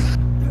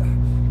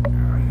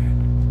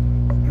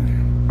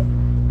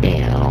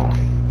 Damn.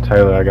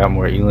 Taylor, I got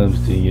more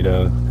elims than you,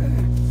 though.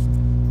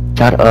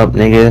 Shut up,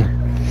 nigga.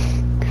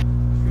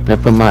 I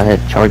put my head,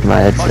 charge my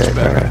headset,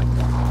 bro.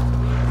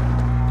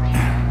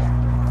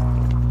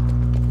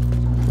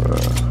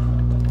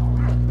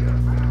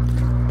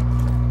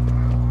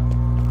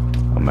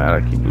 I'm mad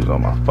I keep losing all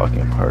my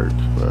fucking perks,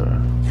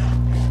 bro.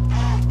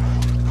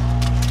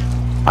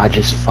 I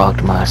just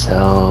fucked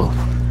myself.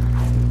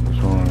 What's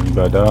wrong? You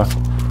about to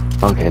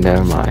die? Okay,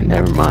 never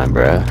mind,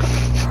 bro.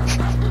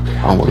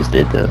 Almost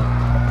did though.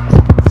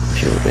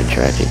 Should have been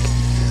tragic.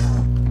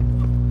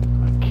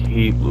 I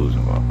keep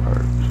losing my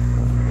perks.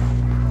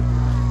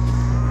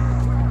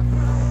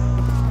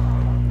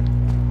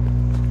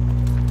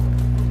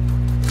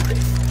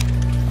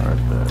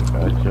 Alright,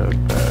 got jug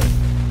back.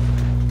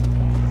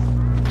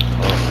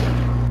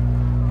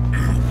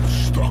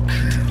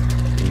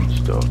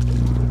 Stuck.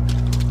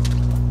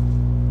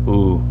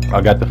 Ooh,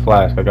 I got the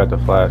flask. I got the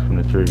flask from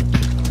the tree.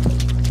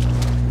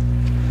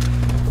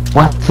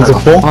 What? Is it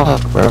full?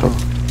 Fuck, bro?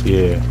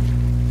 Yeah.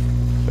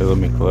 They let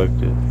me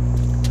collect it.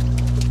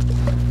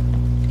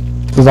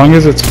 As long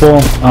as it's full,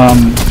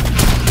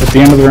 at the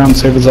end of the round,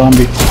 save a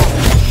zombie.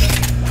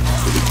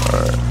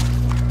 Alright.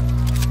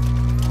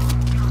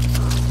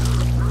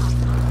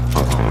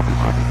 Oh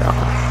my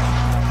god.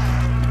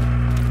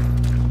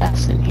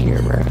 That's in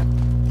here, bro.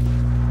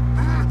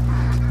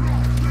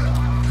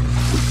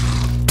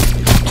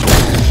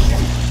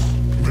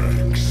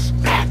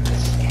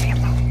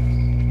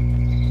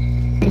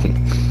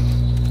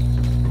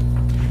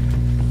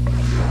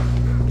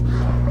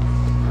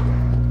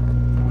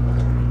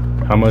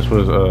 How much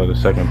was the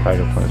second pack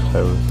of punch,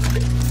 Taylor?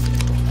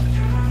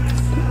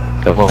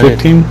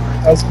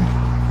 15,000?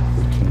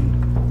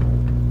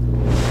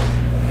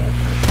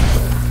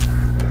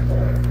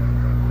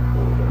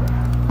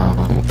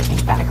 Oh,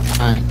 back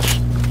punch.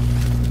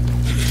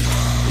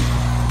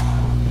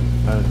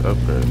 I just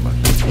upgraded my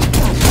shit.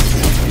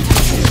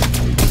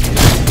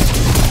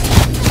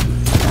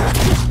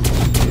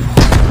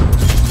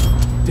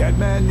 Dead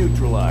man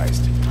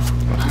neutralized.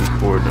 I see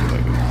 4 of them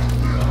niggas.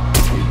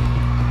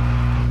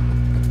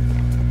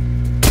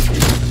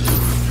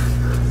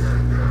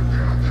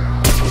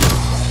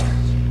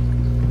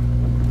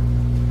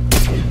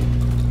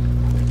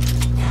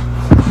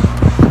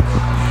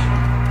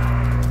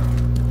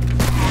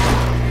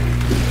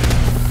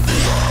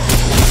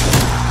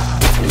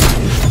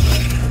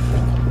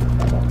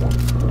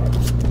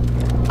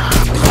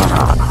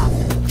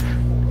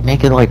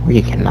 Make it like where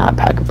you cannot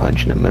pack a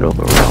punch in the middle of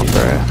a round,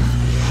 bruh.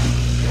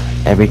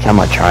 Every time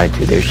I try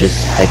to, there's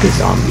just heck of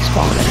zombies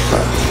spawning,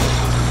 bruh.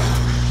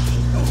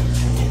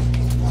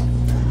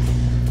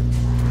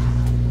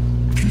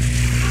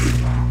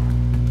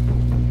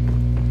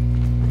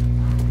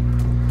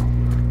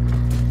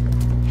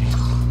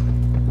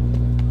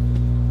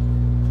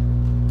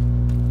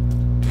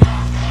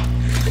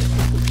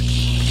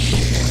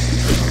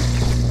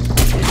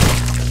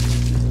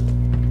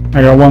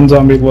 I got 1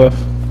 zombie left.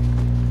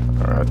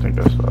 Alright, I think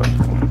I saw it.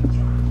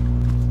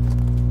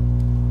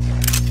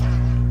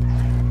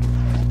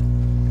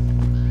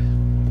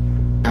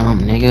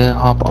 Nigga,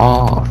 hop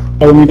off.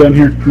 Follow me down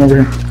here. Come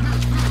over here.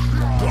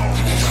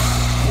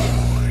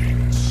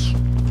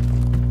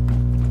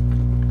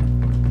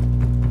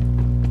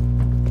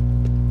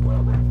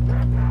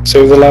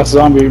 Save the last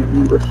zombie,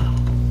 remember.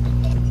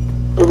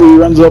 Whoever he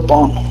runs up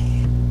on.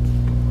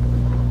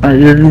 Alright,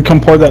 you're gonna come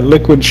pour that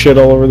liquid shit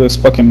all over this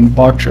fucking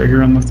box right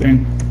here on the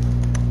thing.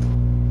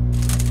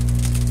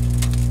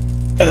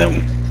 And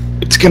then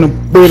it's gonna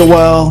wait a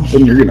while,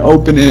 then you're gonna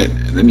open it,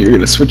 and then you're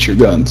gonna switch your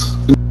guns.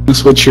 You're gonna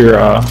switch your,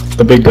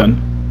 the big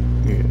gun.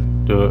 Yeah,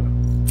 do it.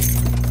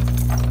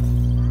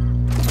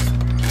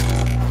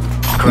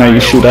 Now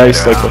you shoot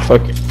ice like a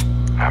fucking...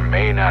 I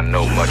may not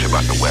know much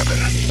about the weapon,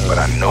 but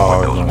I know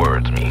what those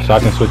words mean. So I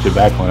can switch it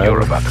back whenever.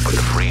 You're about to put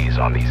the freeze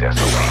on these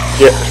SOBs.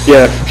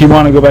 Yeah, if you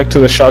want to go back to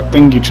the shock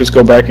thing, you just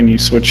go back and you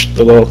switch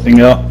the little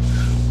thing out.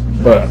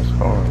 But That's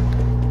hard.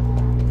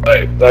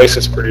 the ice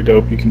is pretty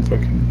dope. You can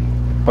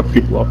fucking fuck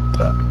people up with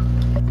that.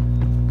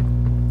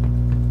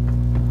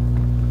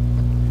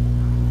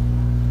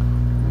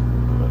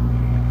 Let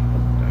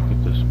me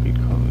get the speed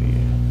color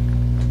here.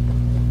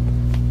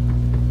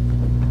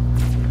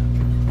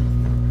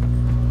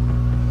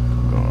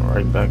 Going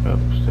right back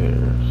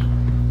upstairs.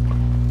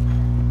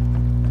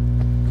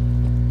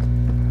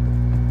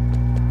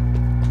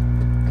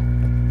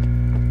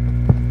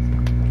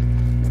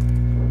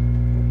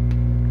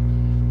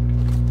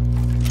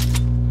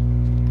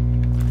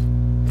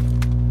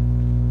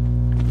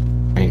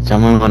 Hey, tell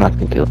me when I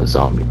can kill the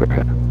zombie, bro.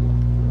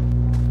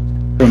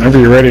 Whenever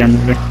you're ready, I'm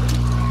ready.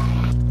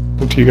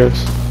 Up to you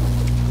guys.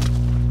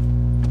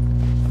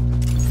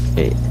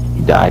 Hey,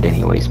 he died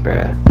anyways,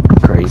 bro.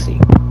 Crazy.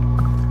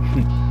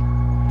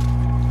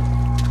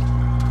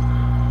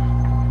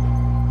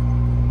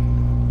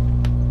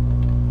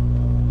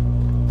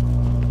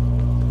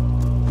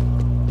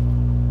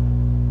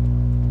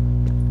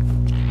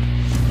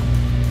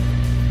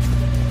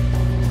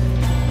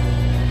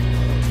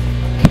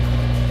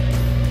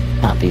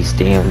 Not these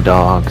damn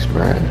dogs,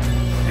 bro.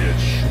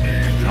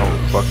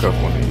 Oh, fuck up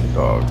one of these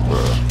dogs,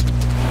 bro.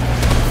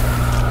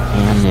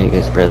 Damn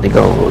niggas, bro. They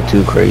go a little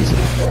too crazy.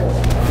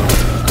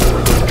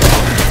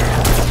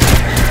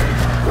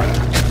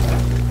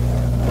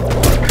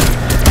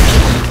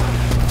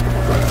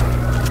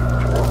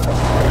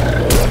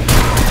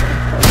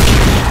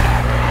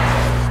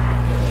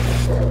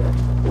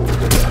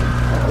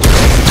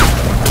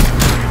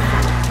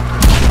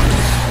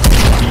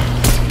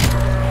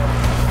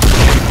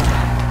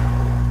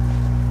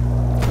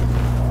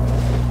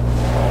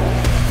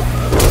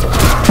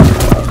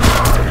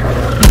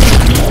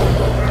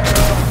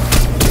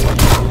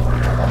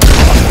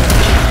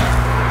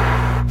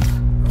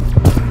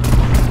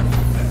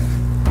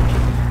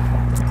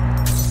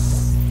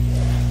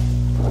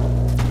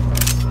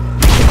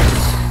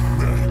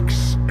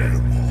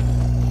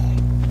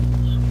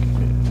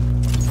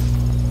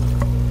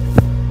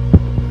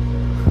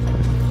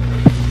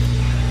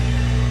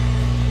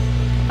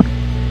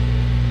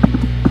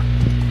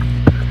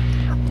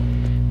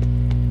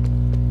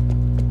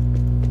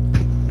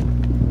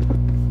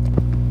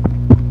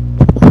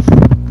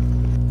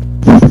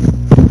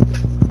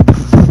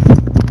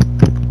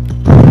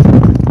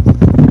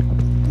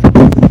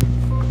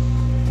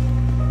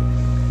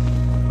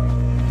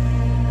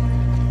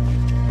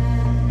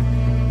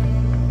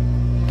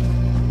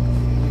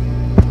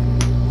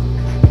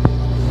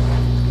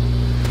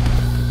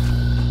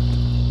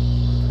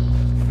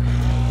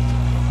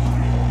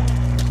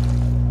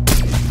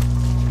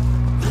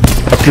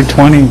 After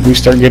 20, we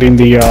start getting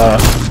the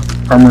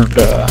armored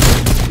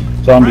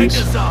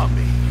zombies.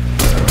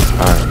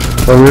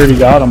 But we already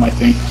got them, I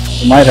think.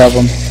 We might have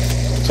them.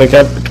 It's like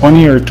at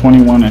 20 or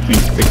 21, I think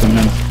they come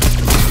in.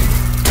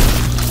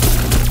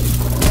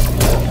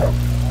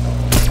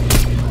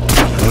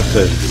 What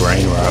says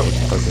brain rot? What the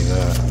fuck is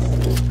that?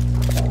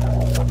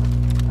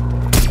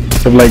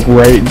 But like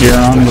right gear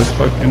on was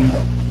fucking.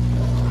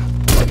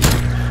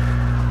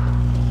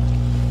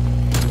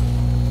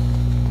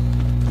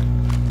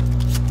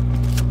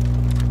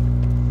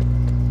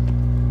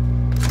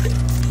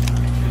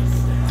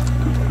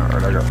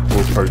 Alright, I got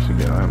full perks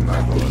again. I'm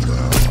not going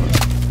down.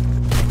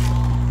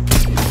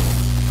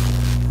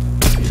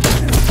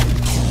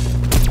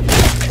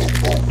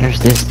 There's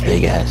this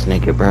big ass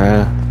nigga,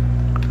 bruh.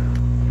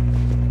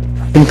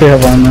 I think they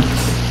have armor.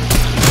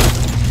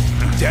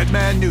 Dead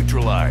man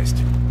neutralized.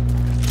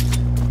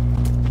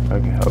 I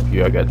can help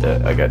you. I got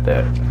that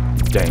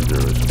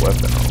dangerous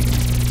weapon on me.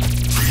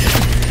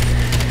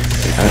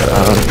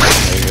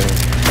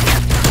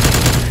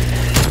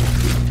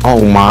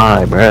 Oh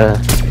my, bruh.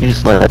 You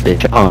just let that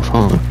bitch off,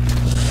 huh?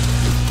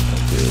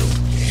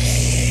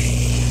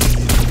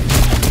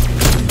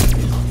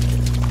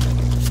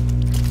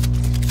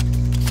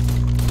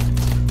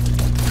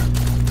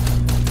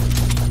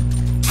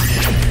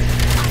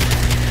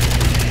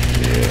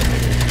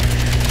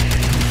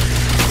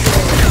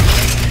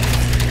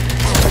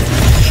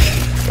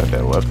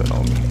 That weapon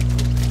on me.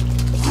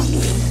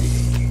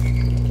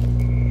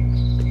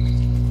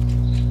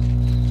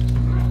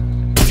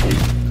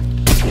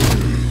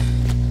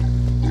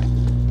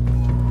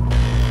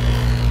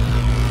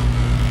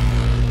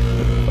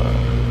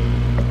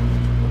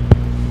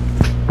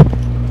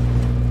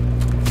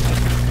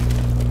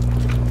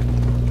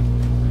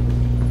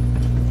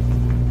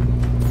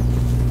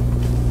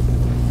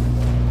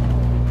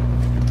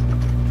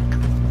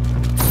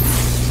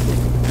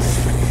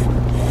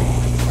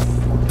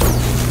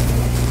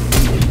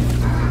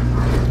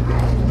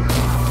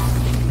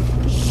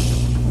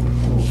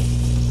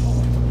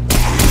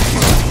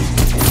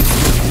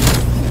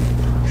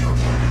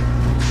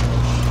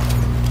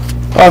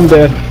 I'm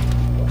dead.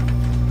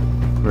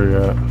 Where you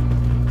at?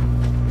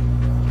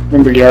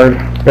 In the yard.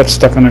 Got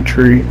stuck on a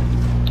tree.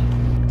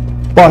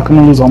 Fuck, I'm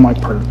gonna lose all my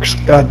perks.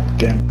 God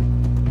damn.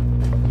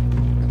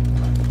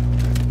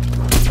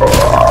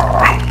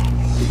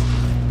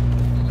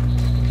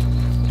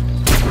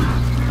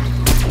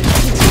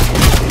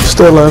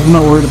 Still alive, I'm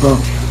not worried about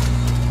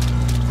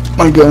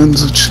my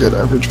guns. I just got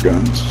average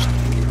guns.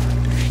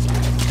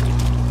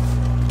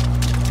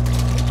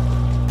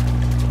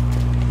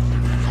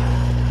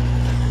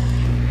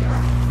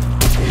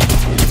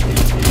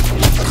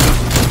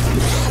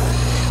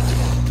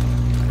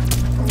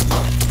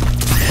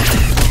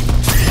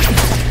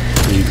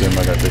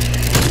 I got this.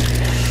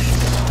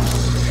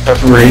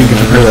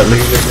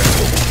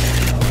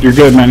 You're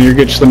good, man. You're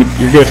good. Just let me.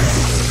 You're good.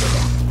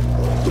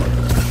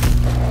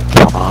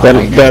 Oh,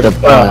 that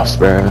boss,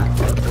 bro.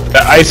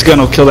 That ice gun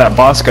will kill that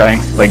boss guy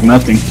like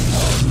nothing.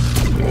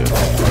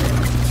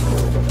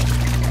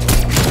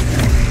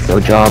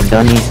 Good job,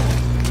 Dunny.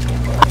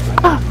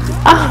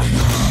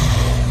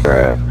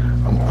 Bruh.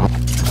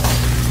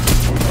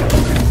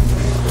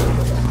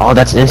 Oh,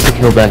 that's an insta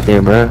kill back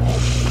there, bro.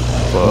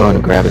 I'm gonna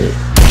grab it.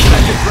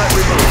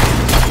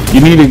 You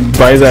need to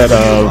buy that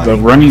the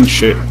running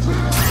shit.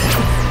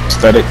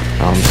 Aesthetic.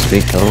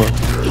 Speed color.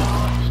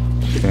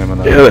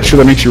 Stamina. Yeah, that shit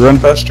that makes you run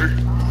faster.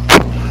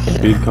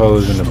 Speed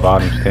colors in the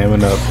bottom.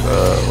 Stamina up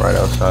right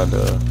outside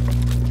the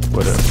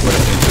what the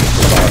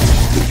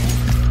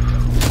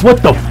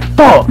what the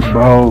fuck,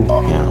 bro?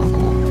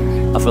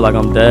 I feel like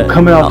I'm dead.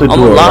 Coming out the door,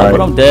 I'm alive, right?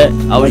 but I'm dead.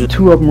 I was like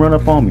two of them run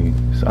up on me,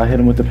 so I hit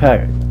them with the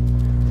pack.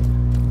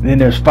 Then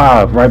there's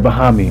 5 right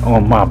behind me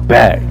on my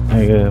back.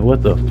 Nigga,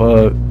 what the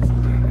fuck?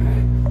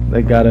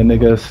 They got a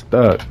nigga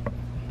stuck.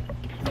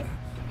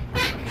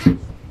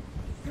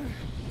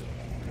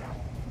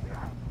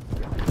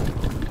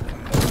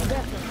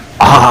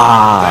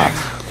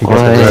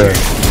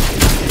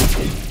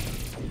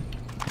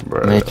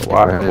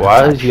 Bruh,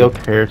 why is your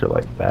character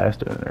like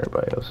faster than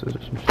everybody else's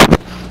or some shit?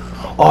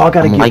 Oh, I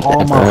gotta get like all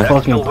that, my bruh.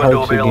 fucking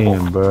perks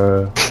again,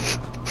 bruh.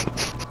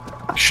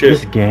 Shit.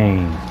 This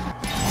game.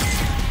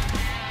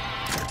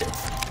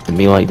 It'd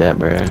be like that,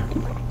 bruh.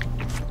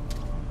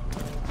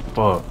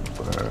 Fuck,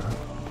 bruh.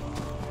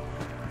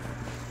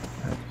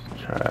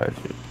 That's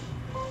tragic.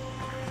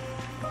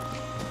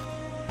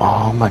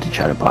 Oh, I'm about to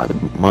try to buy the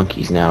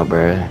monkeys now,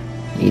 bruh.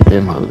 Need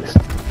them hoes.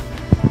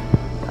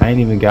 I ain't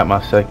even got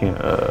my second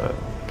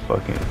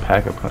fucking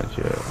pack-a-punch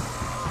yet.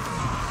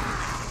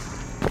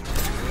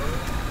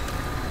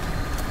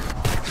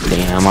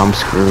 Damn, I'm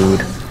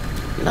screwed.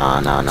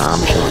 Nah,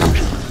 I'm chilling.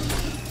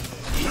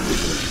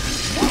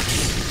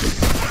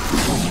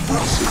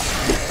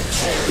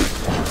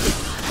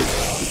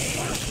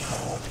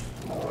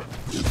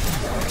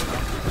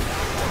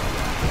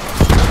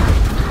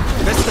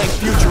 This thing's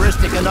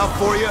futuristic enough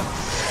for you?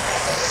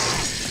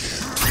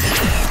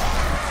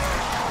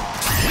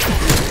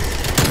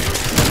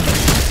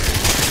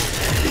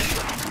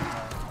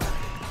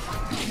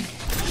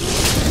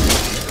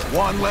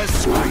 One less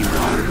scream.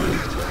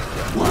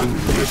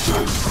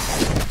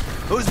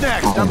 Who's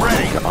next? Oh I'm my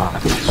ready.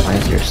 god, why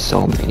is there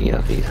so many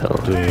of these hoes?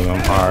 Dude,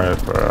 I'm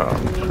alright, bro.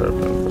 I'm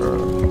tripping,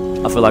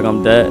 bro. I feel like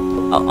I'm dead.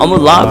 I'm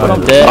alive, but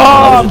I'm dead. Oh,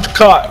 I'm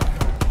caught.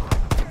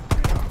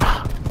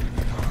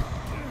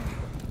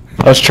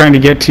 I was trying to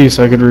get to you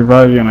so I could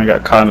revive you, and I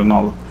got caught in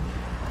all.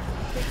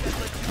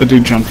 The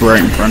dude jumped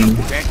right in front of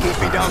me. Can't keep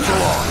me down so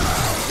long.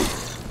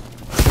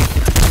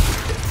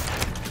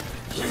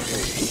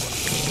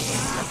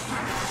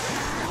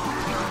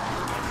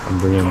 I'm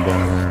bringing him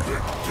down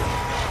here.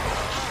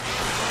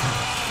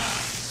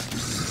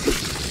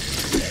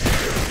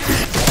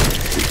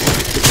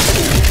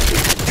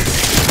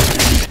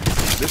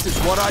 This is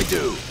what I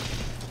do.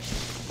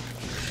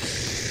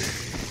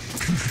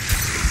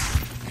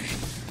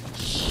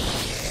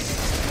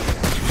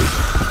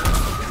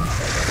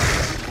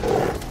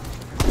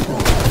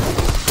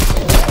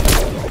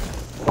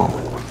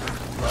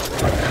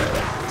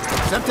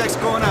 Semtex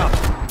going out.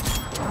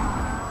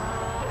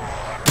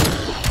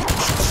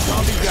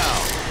 Zombie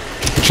down.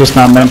 It's just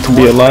not meant to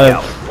be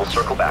alive. We'll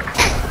circle back.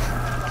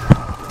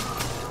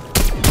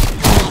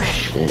 Oh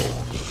shit.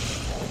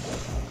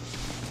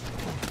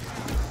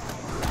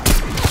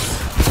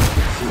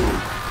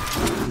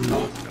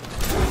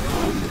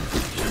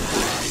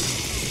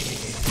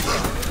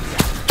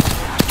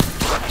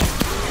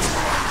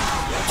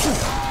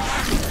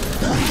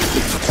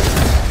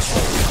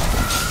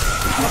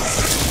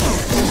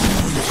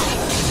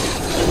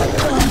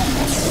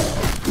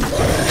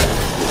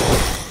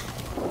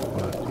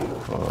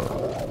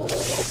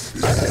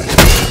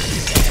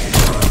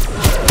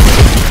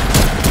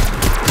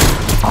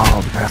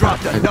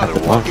 Dropped another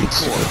one.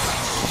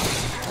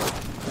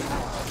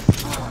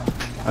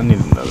 I need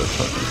another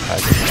fucking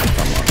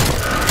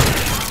package.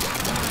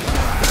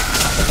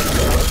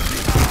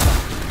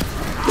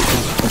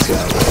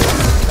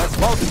 That's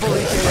multiple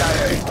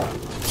EKIA.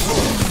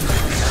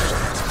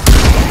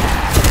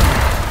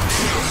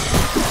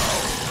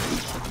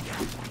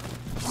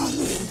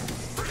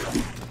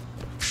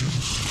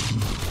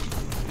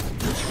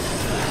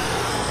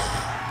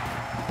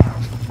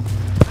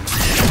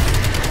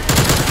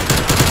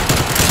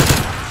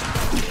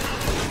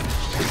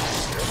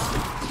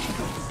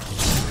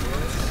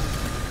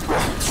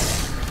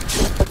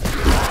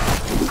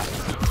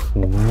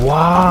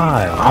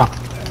 Why?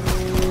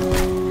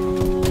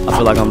 I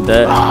feel like I'm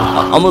dead.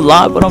 I'm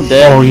alive, but I'm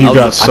dead. Oh, you I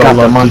got was- so I got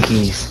the lucky.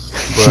 monkeys.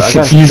 Bro, I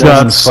got You 7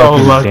 got so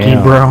fucking lucky,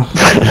 down. bro.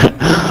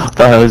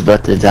 Thought I was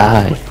about to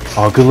die.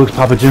 Oh, good looks,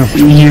 Papa Jim.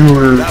 You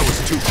were That was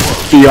too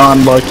close.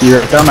 beyond lucky.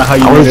 I don't know how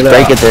you I was made it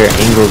breaking out. their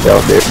angles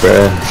out there,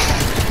 bruh.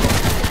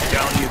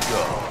 Down you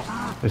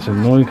go. It's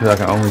annoying because I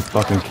can only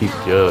fucking keep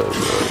Jug,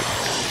 bro.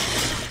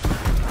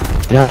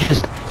 Yeah,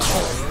 just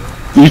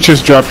You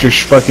just dropped your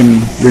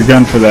your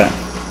gun for that.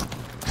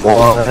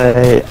 what?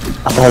 I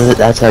thought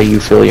that's how you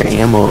fill your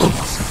ammo. No,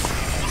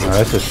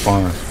 that's just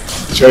fun.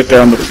 It's right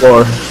there on the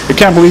floor. I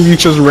can't believe you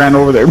just ran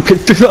over there and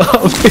picked it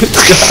up. This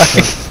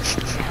guy.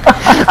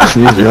 I'm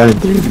just running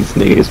through these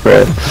niggas,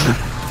 bruh.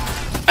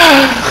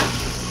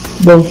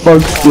 The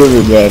fuck's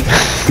good, man.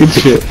 Good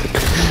shit.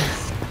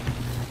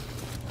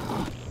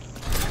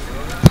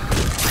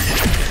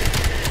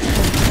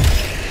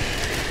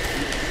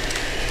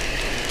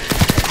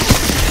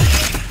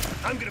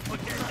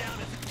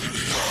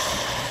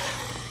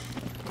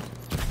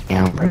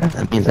 Damn, bruh,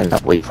 that means I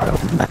gotta wait for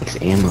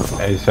max ammo.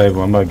 Hey,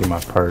 Sable, I'm about to get my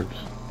perks.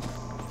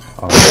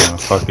 Oh, man,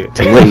 fuck it.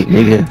 Wait,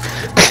 nigga.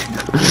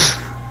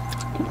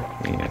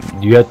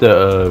 Man, you have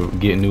to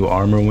get new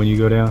armor when you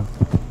go down?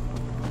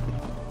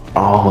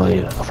 Oh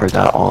yeah, I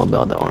forgot all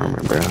about the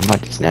armor, bro. I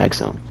might just snag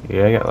some.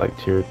 Yeah, I got like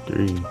tier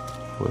 3.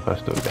 What if I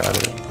still got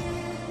it?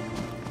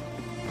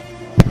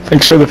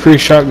 Thanks for the free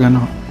shotgun.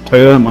 I'll tell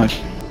you that much.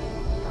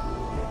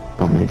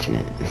 Don't mention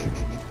it.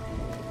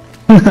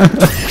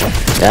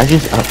 That's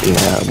just up,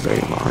 yeah,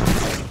 upgrade my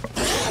armor.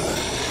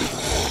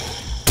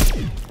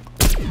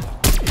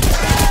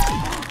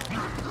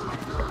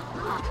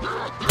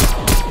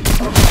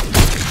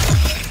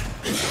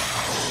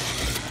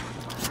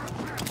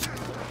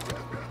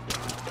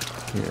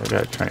 Yeah, I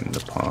got trained in the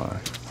pawn.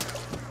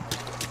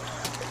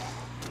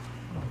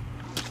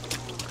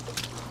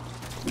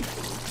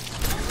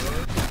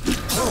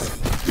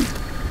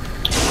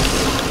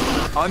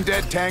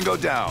 Undead Tango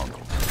down.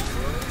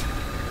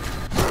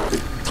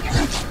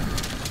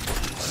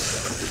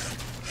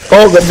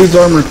 Oh, that dude's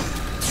armor.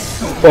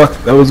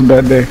 Fuck, that was a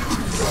bad day.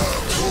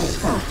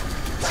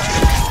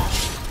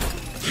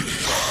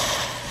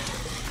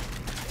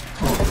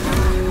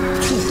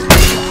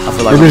 I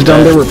feel like Whoever's I'm down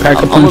dead. there with pack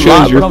of I'm punches,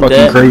 alive, you're but I'm fucking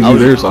dead. crazy. I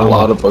was- There's a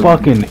lot of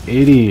Fucking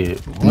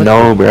idiot. What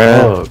No, the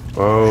bruh. fuck,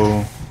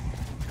 bro.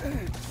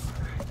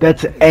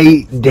 That's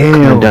 8 Come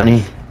down. on,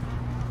 Dunny.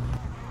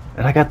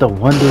 And I got the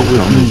wonder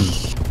with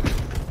me.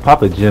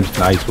 Papa Jim's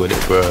nice with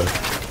it, bro.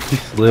 He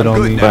slid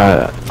on me.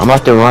 Bruh, I'm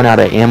about to run out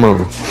of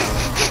ammo.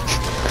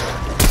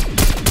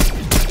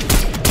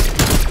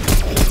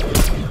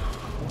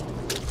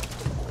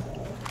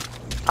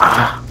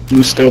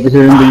 I'm stay over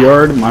here in the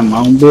yard, mind my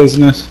own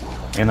business.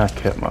 And I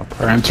kept my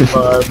Trying perks. to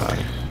survive. Nice.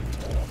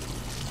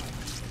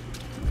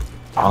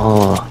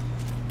 Oh.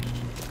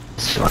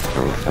 Suck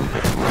through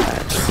something.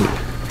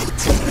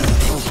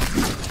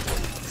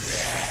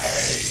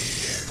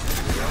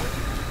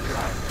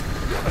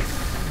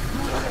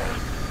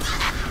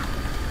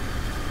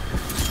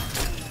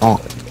 Oh,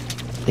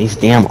 these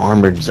damn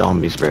armored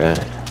zombies, bruh.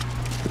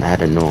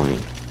 Mad annoying.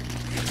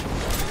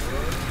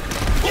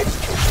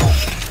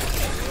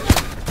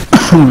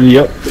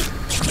 Yep.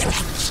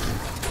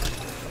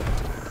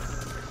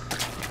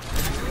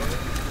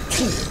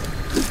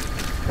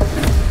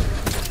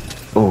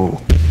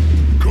 Oh.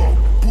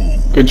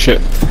 Good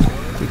shit.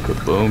 We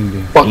kaboomed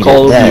him. Fuck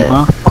all of you,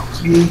 huh?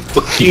 Fuck you.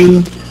 Fuck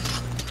you.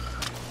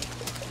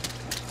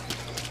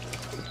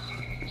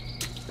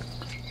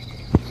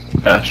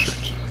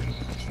 Bastards.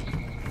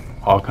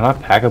 Oh, can I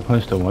pack a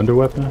punch the wonder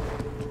weapon?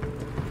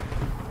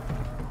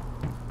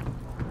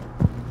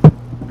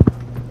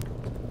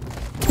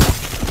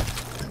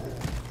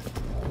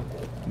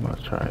 I'm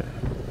gonna try it.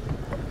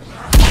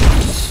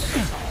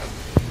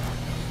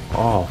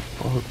 Oh,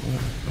 fuck, man.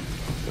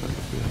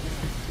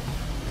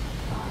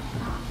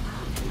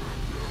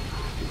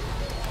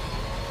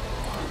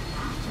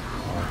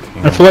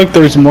 I feel like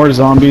there's more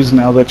zombies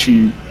now that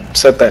you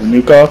set that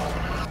nuke off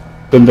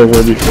than there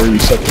were before you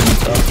set the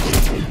nuke off.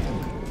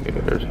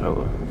 Yeah, there's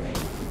hella.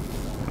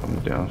 I'm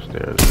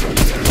downstairs.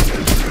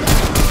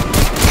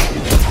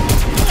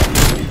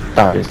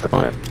 Sorry, it's the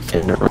one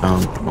hitting it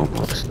around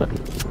almost. But...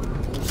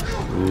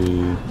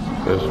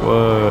 Guess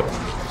what?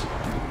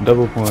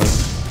 Double point.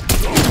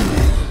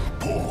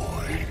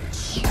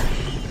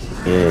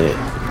 Yeah.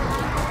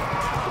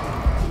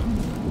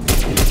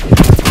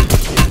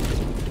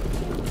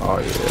 Oh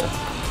yeah.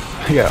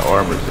 They got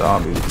armored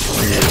zombies.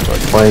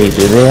 Wait,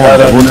 do they have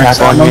double tap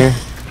on here?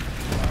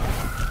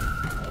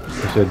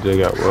 They said they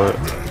got what?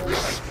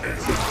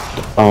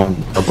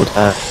 Double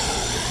tap.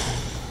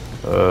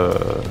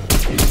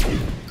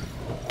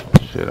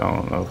 Shit, I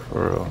don't know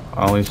for real. I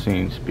only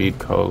seen speed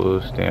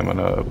cola,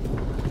 stamina up,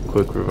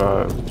 quick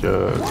revive,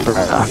 jug. I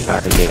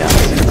gotta get out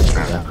of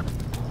here.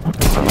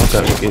 I don't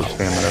gotta get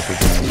stamina up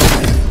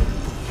again.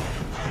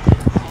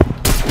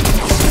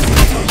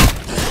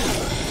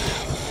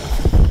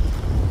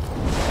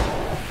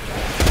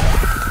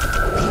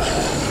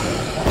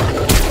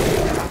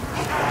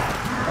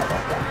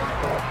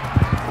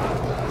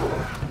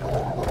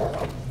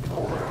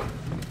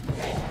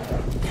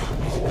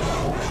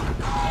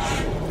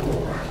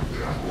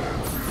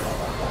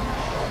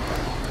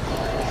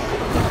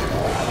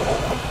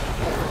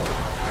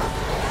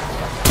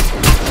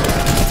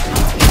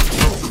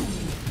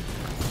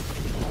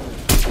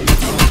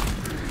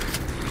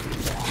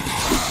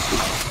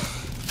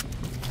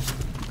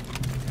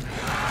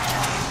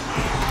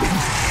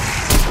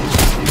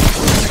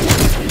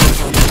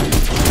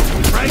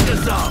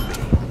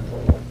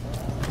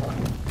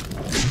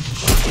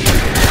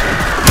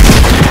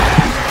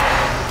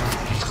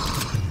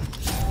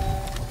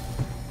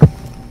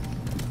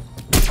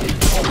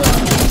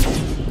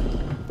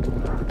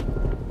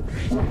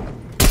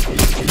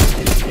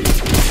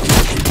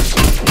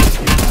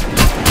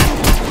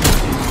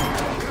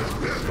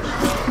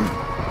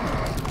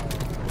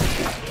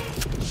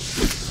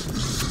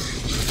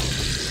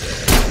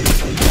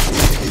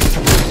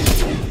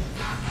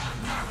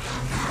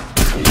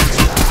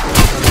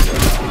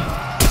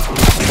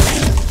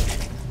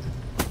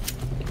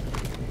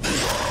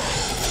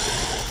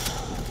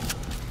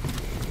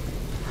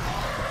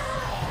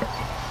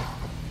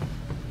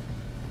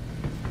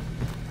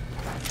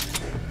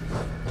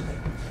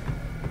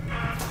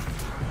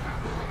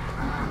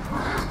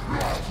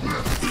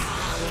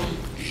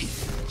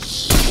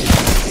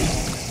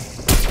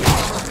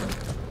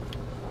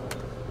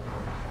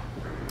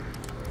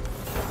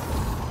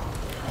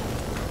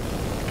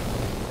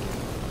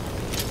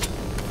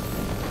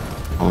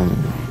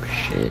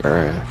 Shit,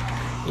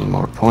 need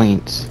more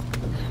points.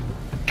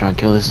 Trying to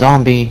kill this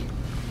zombie.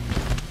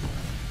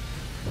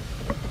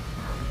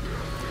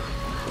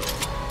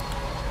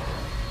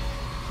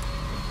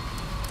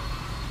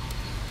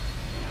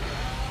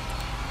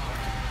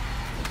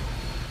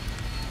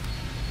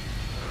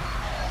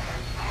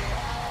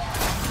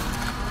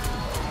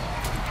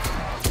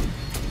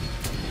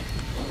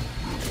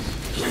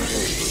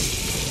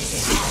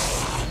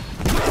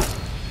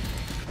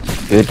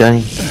 Good,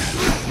 Dunny?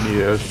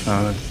 Yeah, I was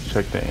trying to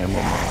check the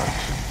ammo mods.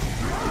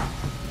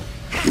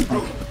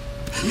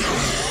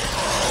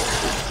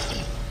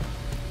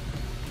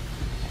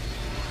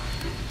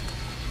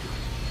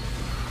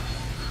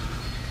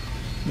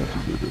 Let's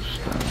do this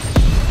stuff.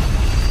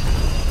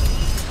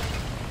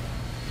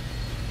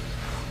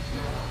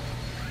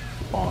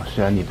 Oh shit,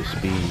 I need the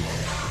speed.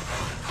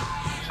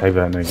 Save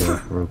that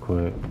nigga real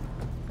quick.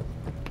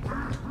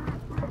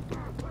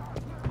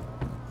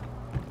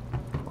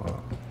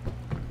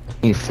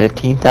 Need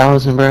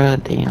 15,000, bro.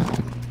 Damn.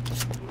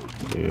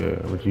 Yeah,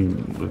 but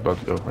you was about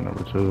to go for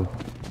number 2.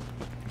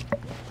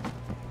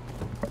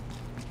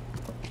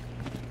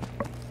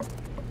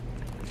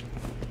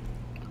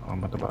 Oh, I'm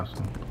about to buy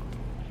some.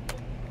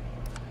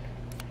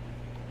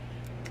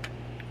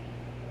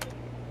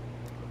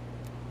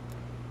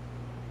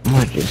 I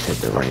might just hit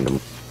the random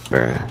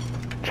bruh.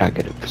 Try to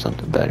get it for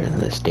something better than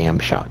this damn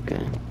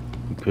shotgun.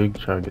 You could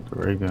try to get the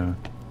ray gun.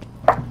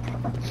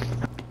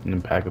 And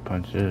then pack a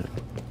punch it.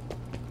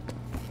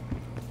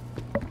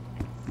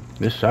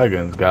 This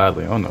shotgun's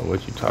godly. I don't know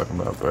what you talking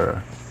about,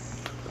 bruh.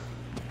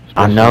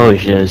 I know,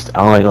 it's just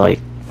I like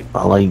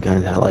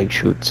guns that like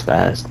shoots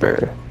fast,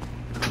 bruh.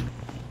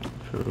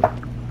 True.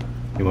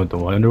 You want the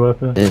wonder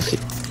weapon? This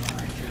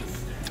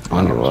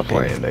wonder weapon,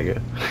 playing,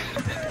 nigga.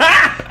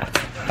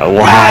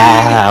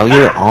 Wow,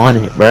 you're on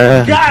it,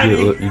 bruh.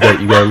 You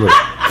gotta look.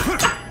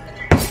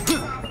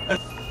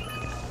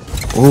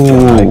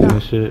 Ooh.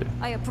 Shit.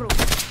 I approve.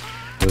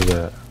 What's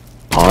that?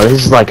 Oh,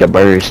 this is like a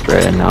burst,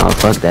 bruh. Nah,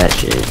 fuck that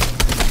shit.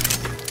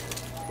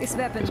 This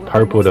weapon It's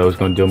purple though. It's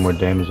gonna deal more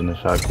damage than the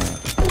shotgun.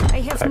 I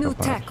have new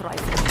tac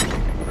rifle.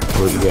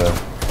 What you got?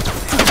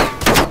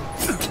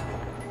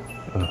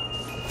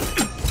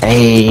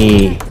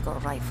 Hey.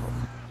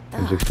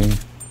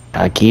 M16?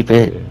 I keep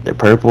it. Yeah. The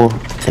purple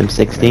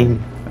M16.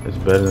 It's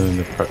better than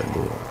the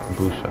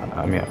blue shot.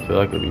 I mean, I feel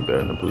like it'd be better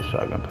than the blue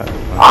shotgun pack.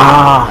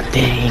 Ah,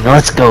 dang.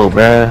 Let's go,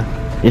 bruh.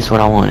 This is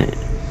what I wanted.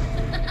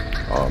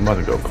 Oh, I'm about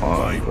to go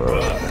climb, bro.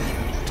 I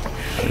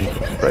need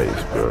some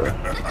space, bro.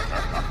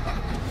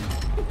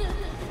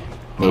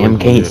 Damn,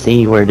 can't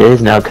see where it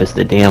is now because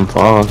the damn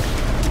fog.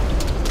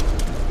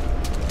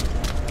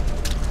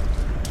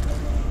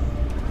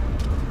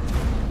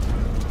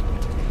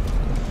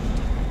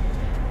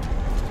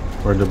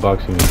 Where'd the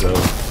box even go?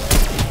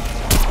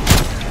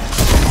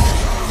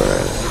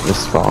 Bruh,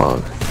 this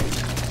fog.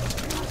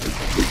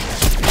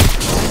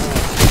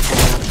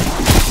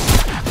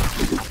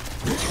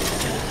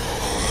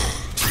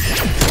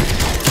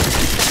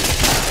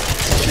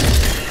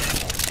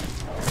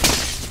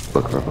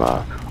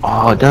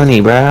 Oh,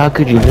 Dunny, bro, how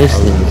could you miss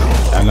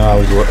this? I know I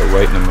was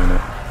waiting a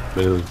minute,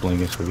 but it was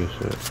blinking so good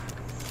shit.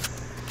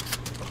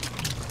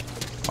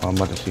 Oh, I'm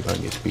about to see if I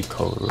can get speed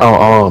cola.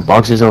 Oh,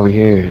 box is over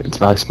here. It's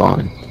by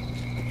spawn.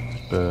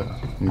 But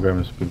I'm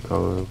grabbing speed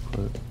cola real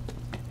quick.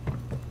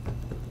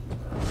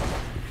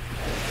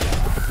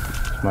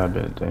 This might have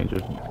been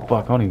dangerous.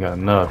 Fuck, I don't even got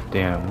enough.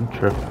 Damn, I'm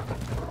tripping.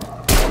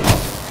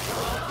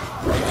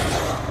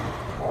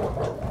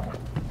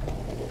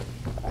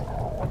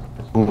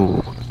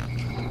 Ooh.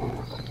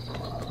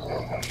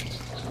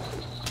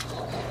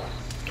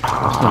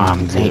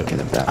 I'm thinking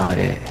about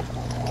it.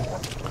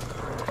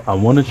 I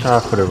want to try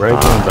for the ray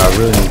gun, but I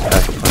really need to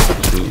pack a punch of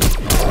speed.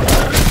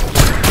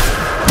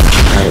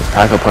 Alright,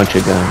 pack a punch a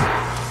gun.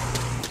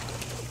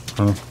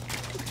 Huh?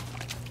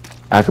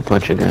 Pack a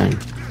punch a gun.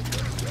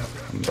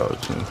 I'm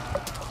about to.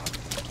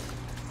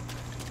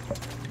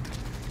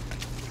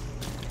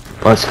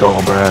 Let's go,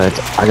 bruh.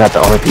 I got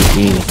the RPG.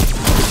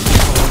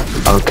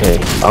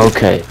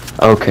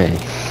 Okay.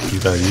 You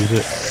gotta use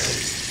it?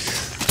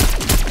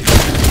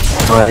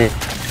 What?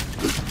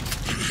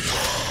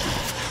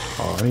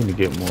 Oh, I need to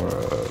get more,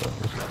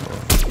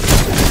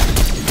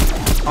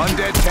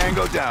 Undead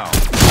Tango down.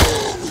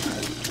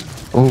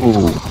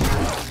 Ooh.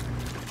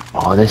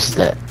 Oh, this is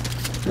the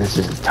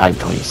Type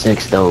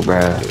 26 though,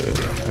 bruh.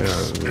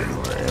 Yeah,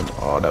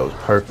 oh, that was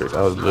perfect.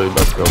 I was really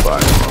about to go buy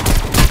it.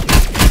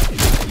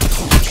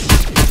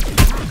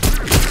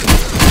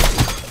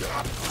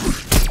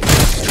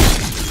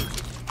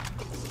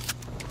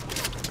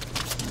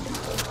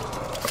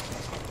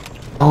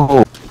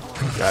 Oh.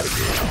 Gotta get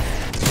it.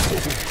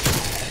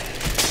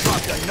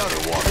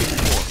 Another walking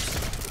force.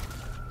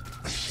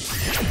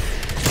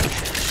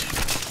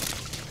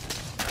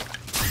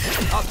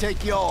 I'll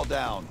take you all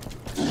down.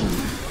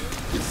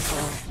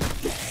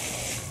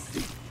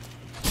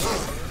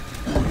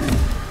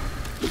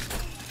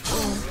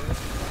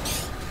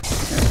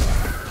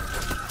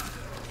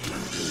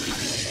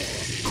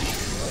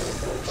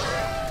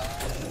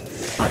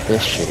 Not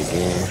this shit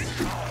again.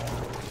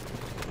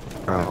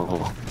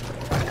 Bro.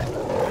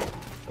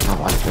 I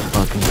like the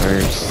fucking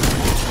verse.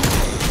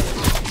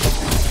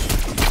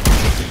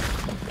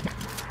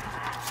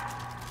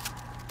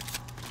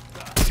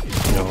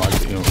 You don't like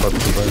it? You don't fuck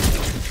with the verse?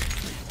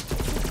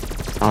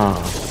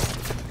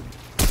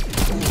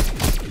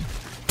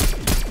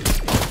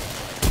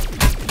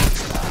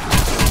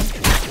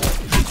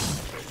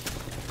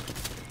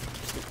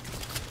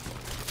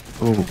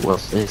 Ooh,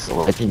 what's this?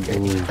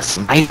 Legendary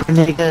sniper,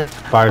 nigga?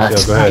 Fire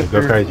sale, go ahead. Go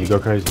crazy, go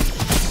crazy.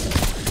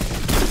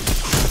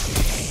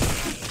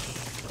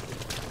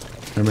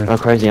 Remember?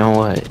 Go crazy on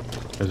what?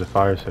 There's a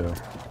fire sale.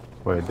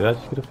 Wait, did I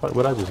just get a fire?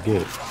 What did I just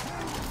get?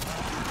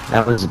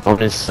 That was a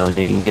bonus, so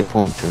you can get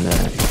points from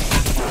that.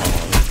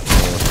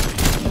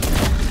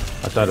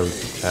 I thought it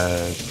was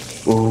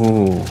cash.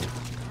 Ooh,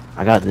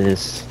 I got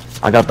this.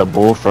 I got the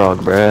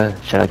bullfrog, bruh.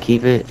 Should I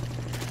keep it?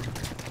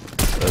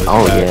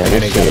 Oh yeah,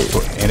 and this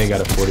shit. And they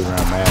got a 40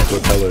 round mag.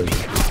 What color is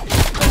it?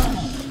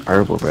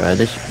 Purple, bruh.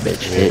 This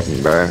bitch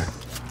hitting, bruh.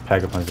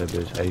 Pack a punch that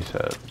bitch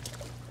ASAP.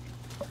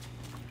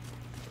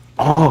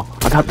 Oh,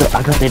 I got the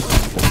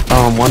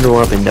Wonder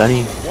Weapon,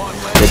 Dunny.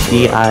 The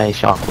DI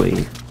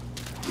Shockwave.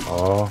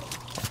 Oh,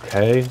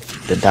 okay.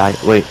 The die.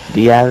 Wait, do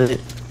you have it?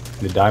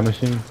 The die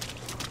machine?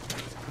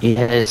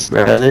 Yes,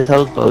 bruh. This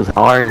hope goes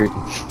hard.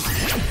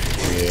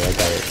 Yeah, Yeah, I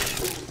got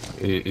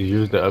it. Is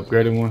yours the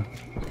upgraded one?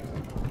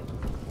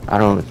 I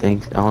don't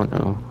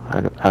know.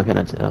 How can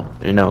I tell?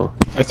 You know.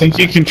 I think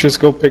you can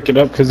just go pick it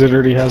up because it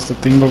already has the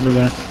thing over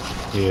there.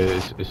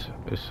 Yeah,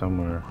 it's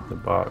somewhere. The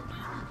box.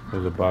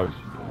 There's a box.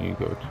 You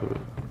go to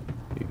it.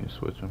 You can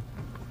switch them.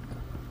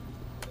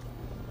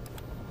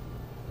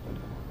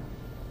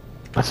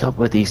 What's up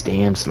with these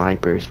damn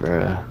snipers,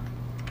 bruh?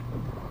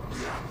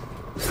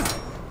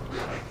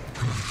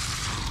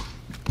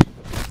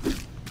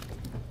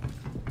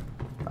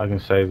 I can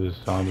save this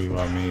zombie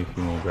by me if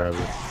you want to grab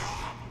it.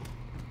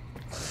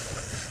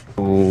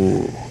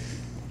 Ooh.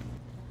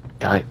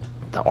 Got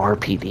the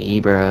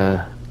RPD,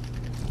 bruh.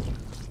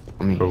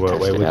 For what?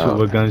 Wait,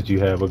 what guns do you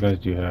have? What guns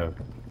do you have?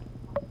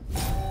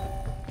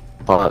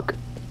 Fuck.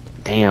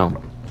 Damn.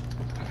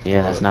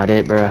 Yeah, that's not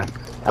it, bruh.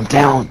 I'm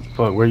down.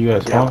 Fuck, where you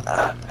at, Spawn?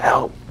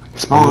 Help.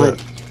 Spawn.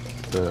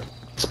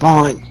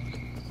 Spawn.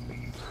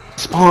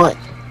 Spawn.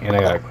 And I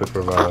got a quick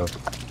revive.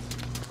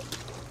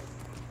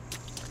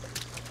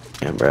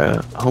 Yeah,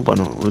 bruh. I hope I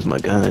don't lose my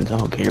guns. I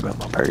don't care about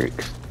my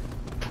perks.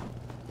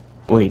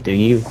 Wait, do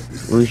you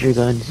lose your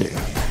guns?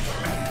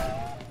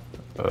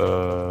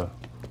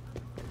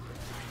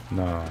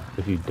 Nah.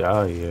 If you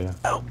die, yeah.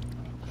 Help.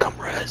 Come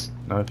rest.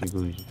 Not if you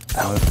lose.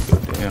 Not if you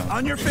go down.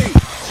 On your feet.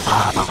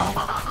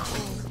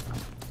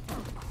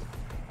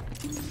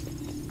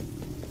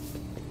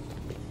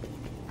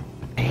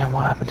 Damn,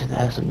 what happened to the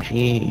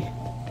SMG?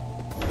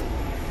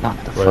 Not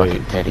the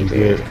fucking teddy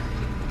bear.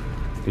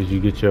 Did you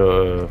get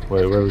your,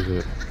 wait, where was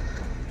it?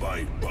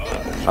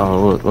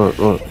 Oh,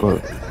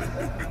 look.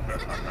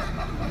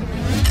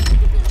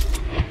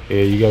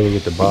 Yeah, you gotta go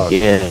get the box.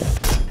 Yeah.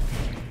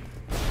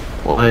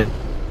 What?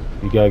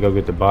 You gotta go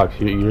get the box.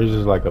 Yours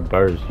is like a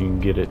burst. You can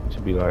get it to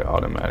be like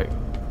automatic.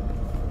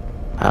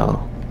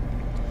 How?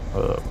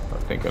 I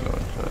think I know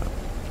what's that.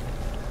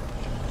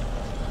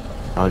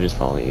 I'll just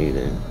follow you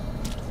then.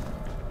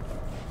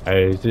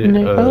 Hey, is it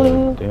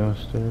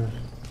downstairs?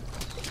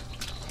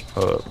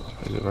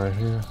 Is it right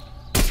here?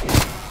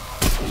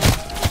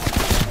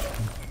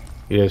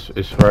 Yes,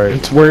 it's right.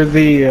 It's where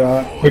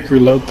the quick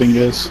reload thing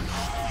is.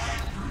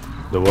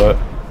 The what?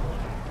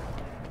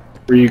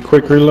 Were you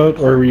quick reload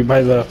or were you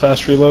by the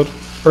fast reload?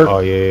 Oh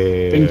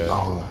yeah.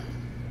 Oh.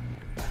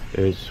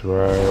 It's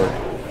right.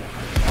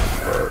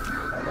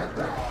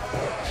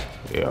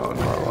 Yeah, I don't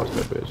know. I lost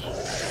that bitch.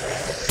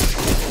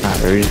 Nah,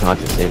 we're just gonna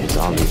have to save the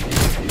zombie.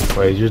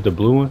 Wait, is yours the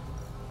blue one?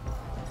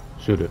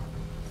 Shoot it.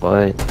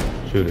 What?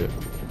 Shoot it.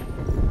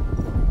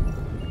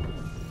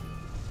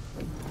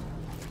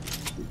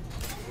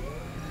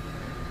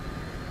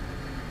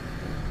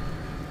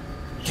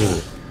 Shoot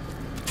it.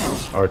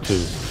 R2.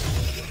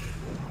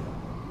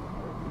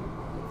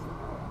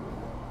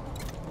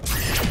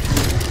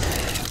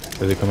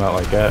 Does it come out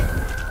like that?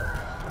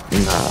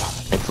 Nah,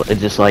 it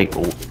just like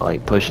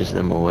pushes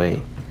them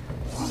away.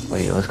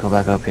 Wait, let's go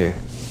back up here.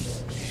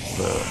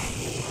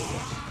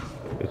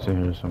 It's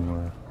in here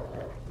somewhere.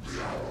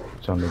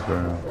 It's on the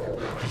ground.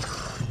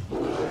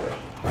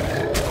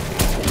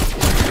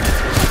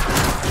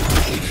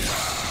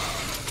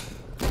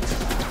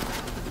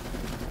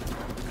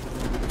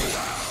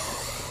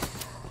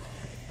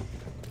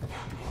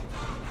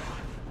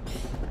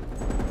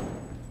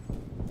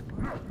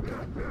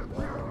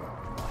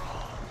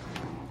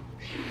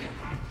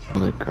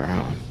 On the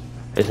ground.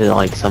 Is it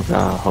like something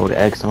I hold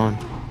X on?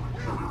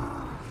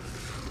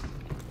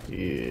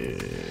 Yeah.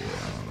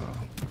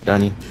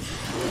 Dunny?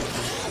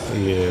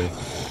 Yeah.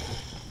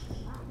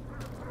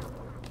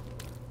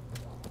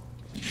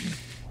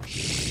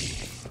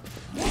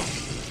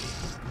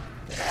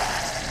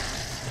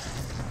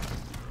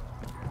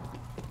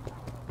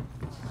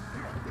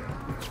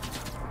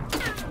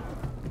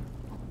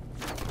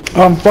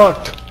 I'm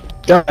fucked.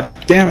 God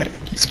damn it.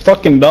 These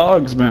fucking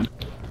dogs, man.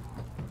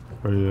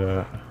 Where you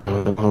at?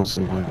 In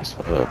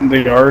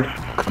the yard.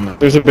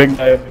 There's a big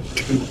guy.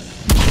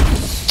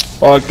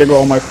 Oh, there go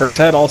all my perks.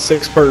 I had all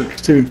 6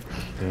 perks, too.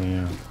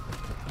 Damn.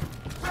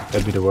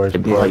 That'd be the worst.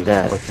 It'd be like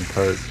that. Fucking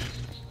perks.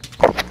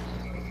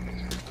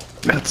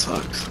 That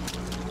sucks.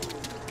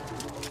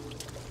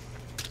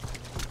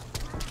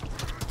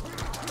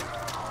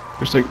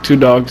 There's like 2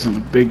 dogs and a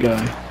big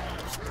guy.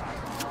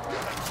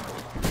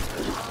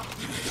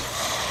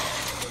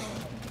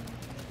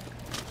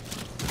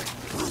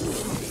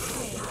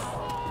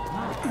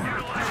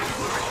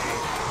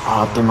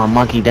 Oh, I threw my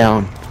monkey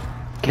down.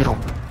 Get him.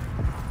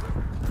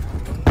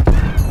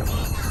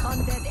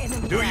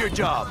 Do your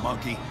job,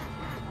 monkey.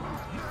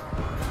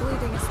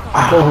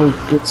 Oh,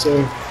 good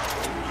save.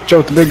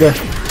 Joe, the big guy.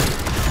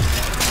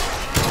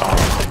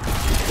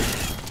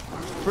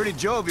 Pretty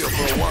jovial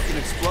for a walking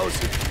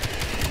explosive.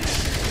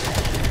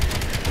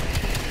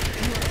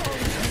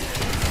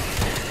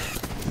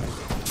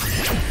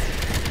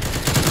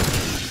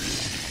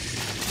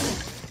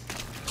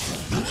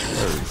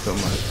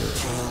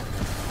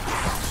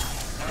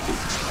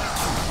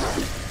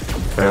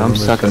 I'm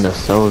sucking the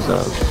souls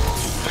up.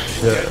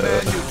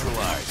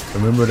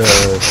 Remember to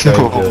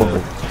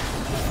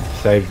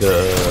save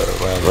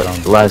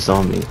the last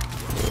zombie.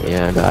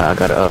 Yeah, I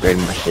gotta upgrade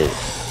my shit.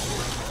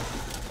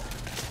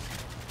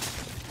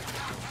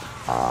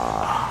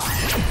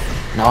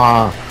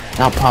 Nah,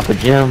 not Papa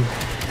Jim.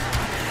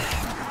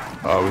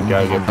 Oh, we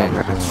gotta get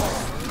Papa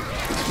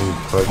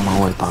Jim. Come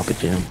on with Papa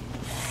Jim.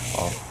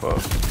 Oh,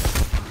 fuck.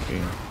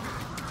 Okay.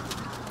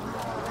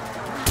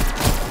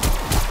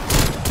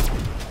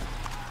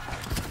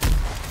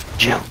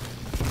 Jim.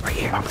 Right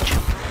here, Papa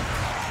Jim.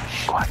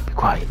 Shh, quiet, be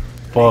quiet.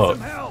 Fuck.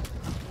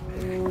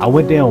 I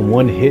went down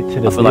one hit to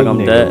the I feel like I'm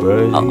nigga, dead.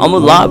 bro. I'm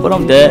alive, but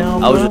I'm dead.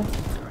 I was just...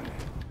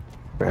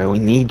 Bro, we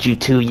need you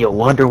to your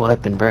wonder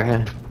weapon,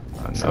 bro.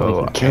 I So know. we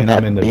can kill that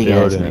I'm in the big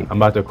ass building. nigga. I'm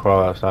about to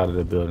crawl outside of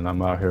the building.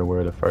 I'm out here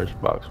where the first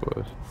box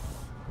was.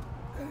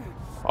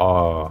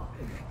 Oh.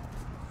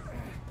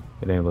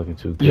 It ain't looking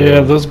too good.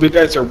 Yeah, those big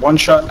guys are one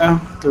shot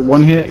now. They're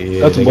one hit. Yeah,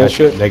 That's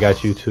bullshit. They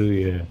got you too,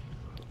 yeah.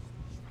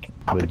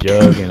 With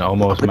Jug and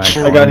almost max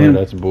I got him.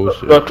 That's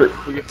bullshit. Doctor,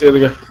 we get the other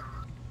guy.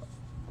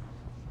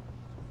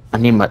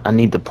 I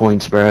need the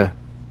points, bro.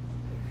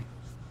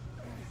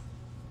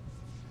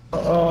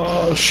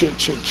 Oh shit!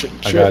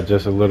 I got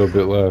just a little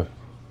bit left.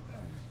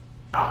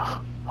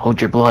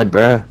 Hold your blood,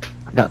 bro.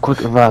 I got quick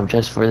revive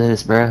just for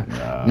this, bro.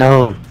 Nah.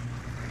 No.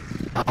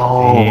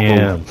 Oh.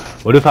 Damn.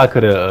 What if I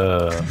could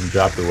have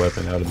dropped the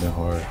weapon? That would have been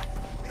hard.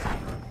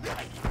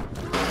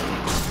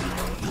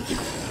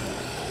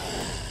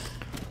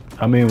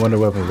 How many wonder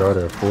weapons are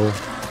there? 4? Or is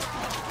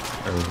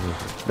this,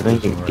 I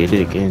think you can get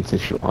it again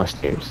since you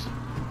lost yours.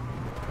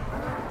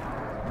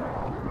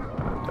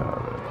 I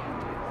doubt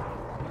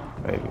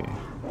it. Maybe.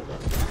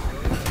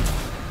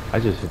 I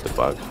just hit the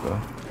box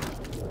though.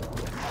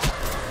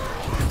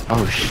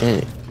 Oh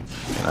shit.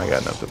 And I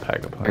got enough to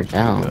pack a punch. They're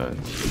down.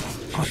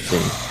 Oh,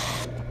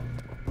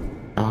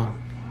 oh.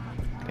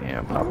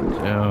 Damn, Papa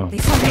Jim.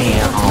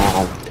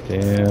 Damn.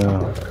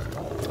 Damn.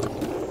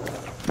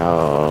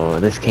 No,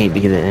 this can't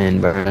be the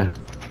end, bro.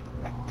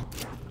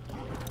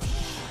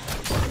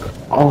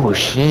 Oh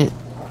shit.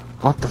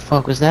 What the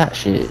fuck was that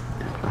shit?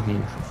 I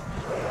mean,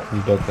 You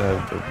about to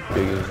have the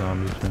biggest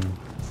zombie thing.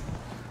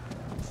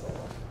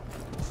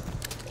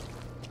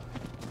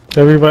 Did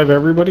I revive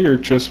everybody or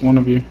just one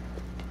of you?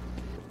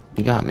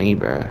 you got me,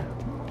 bro.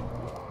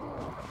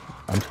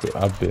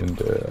 I've been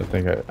dead. I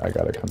think I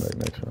gotta come back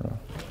next round.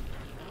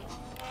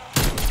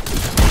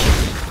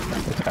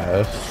 It's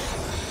ass.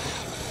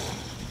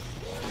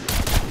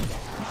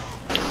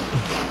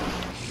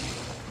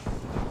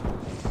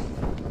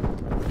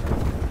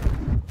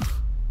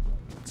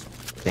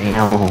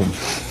 Damn.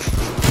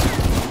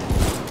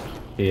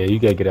 Yeah, you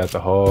gotta get out the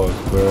halls,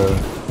 bro.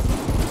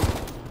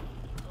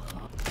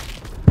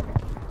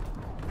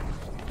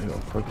 They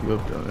gonna fuck you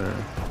up down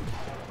there.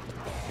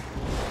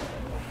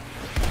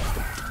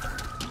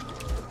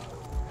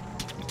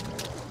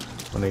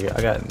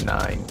 I got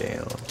 9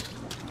 downs,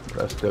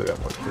 but I still got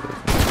more kills.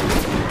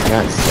 I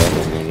got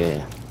 7,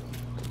 nigga.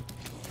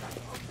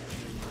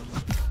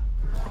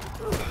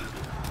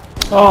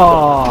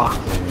 Oh,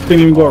 didn't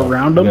even go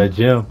around him. Yeah,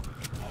 Jim.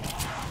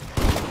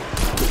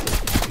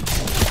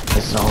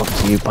 It's all up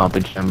to you, Papa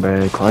Jim,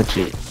 bro. Clutch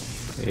it.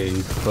 Yeah,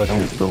 you clutch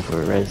it. Don't go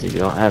for a res if you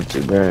don't have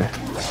to, bro.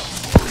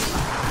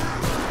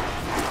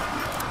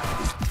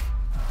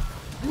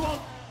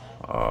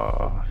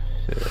 Oh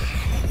shit.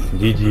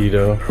 GG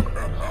though.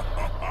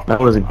 That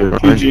was a good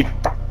run. GG.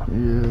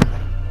 Yeah.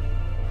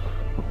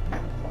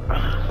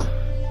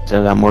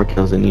 So I got more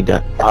kills than you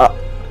done.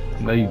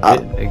 No, you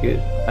didn't, nigga.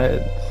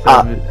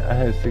 I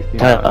had 69.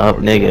 Shut up,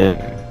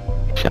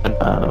 nigga.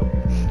 Shut up.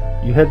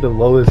 You had the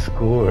lowest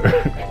score.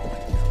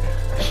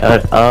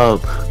 Shut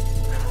up.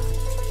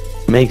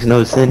 Makes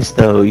no sense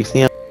though. You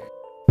see? Red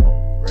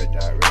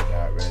dot, red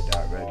dot, red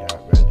dot, red dot,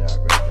 red dot,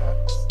 red dot.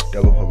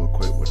 Double hover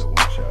quick with a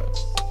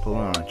 1-shot.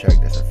 Pulling on track,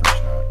 that's a first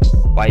shot.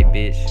 White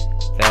bitch,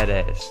 fat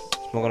ass.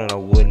 Smoking on a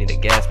wood, need a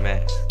gas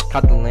mask.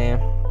 Caught the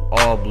lamb,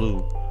 all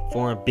blue.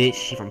 Foreign bitch,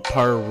 she from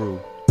Peru.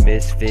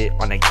 Misfit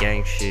on that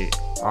gang shit.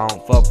 I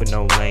don't fuck with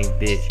no lame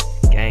bitch.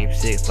 Game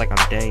 6 like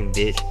I'm Dame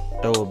bitch.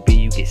 Throw a B,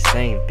 you get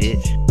same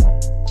bitch.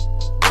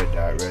 Red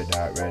dot, red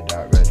dot, red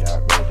dot,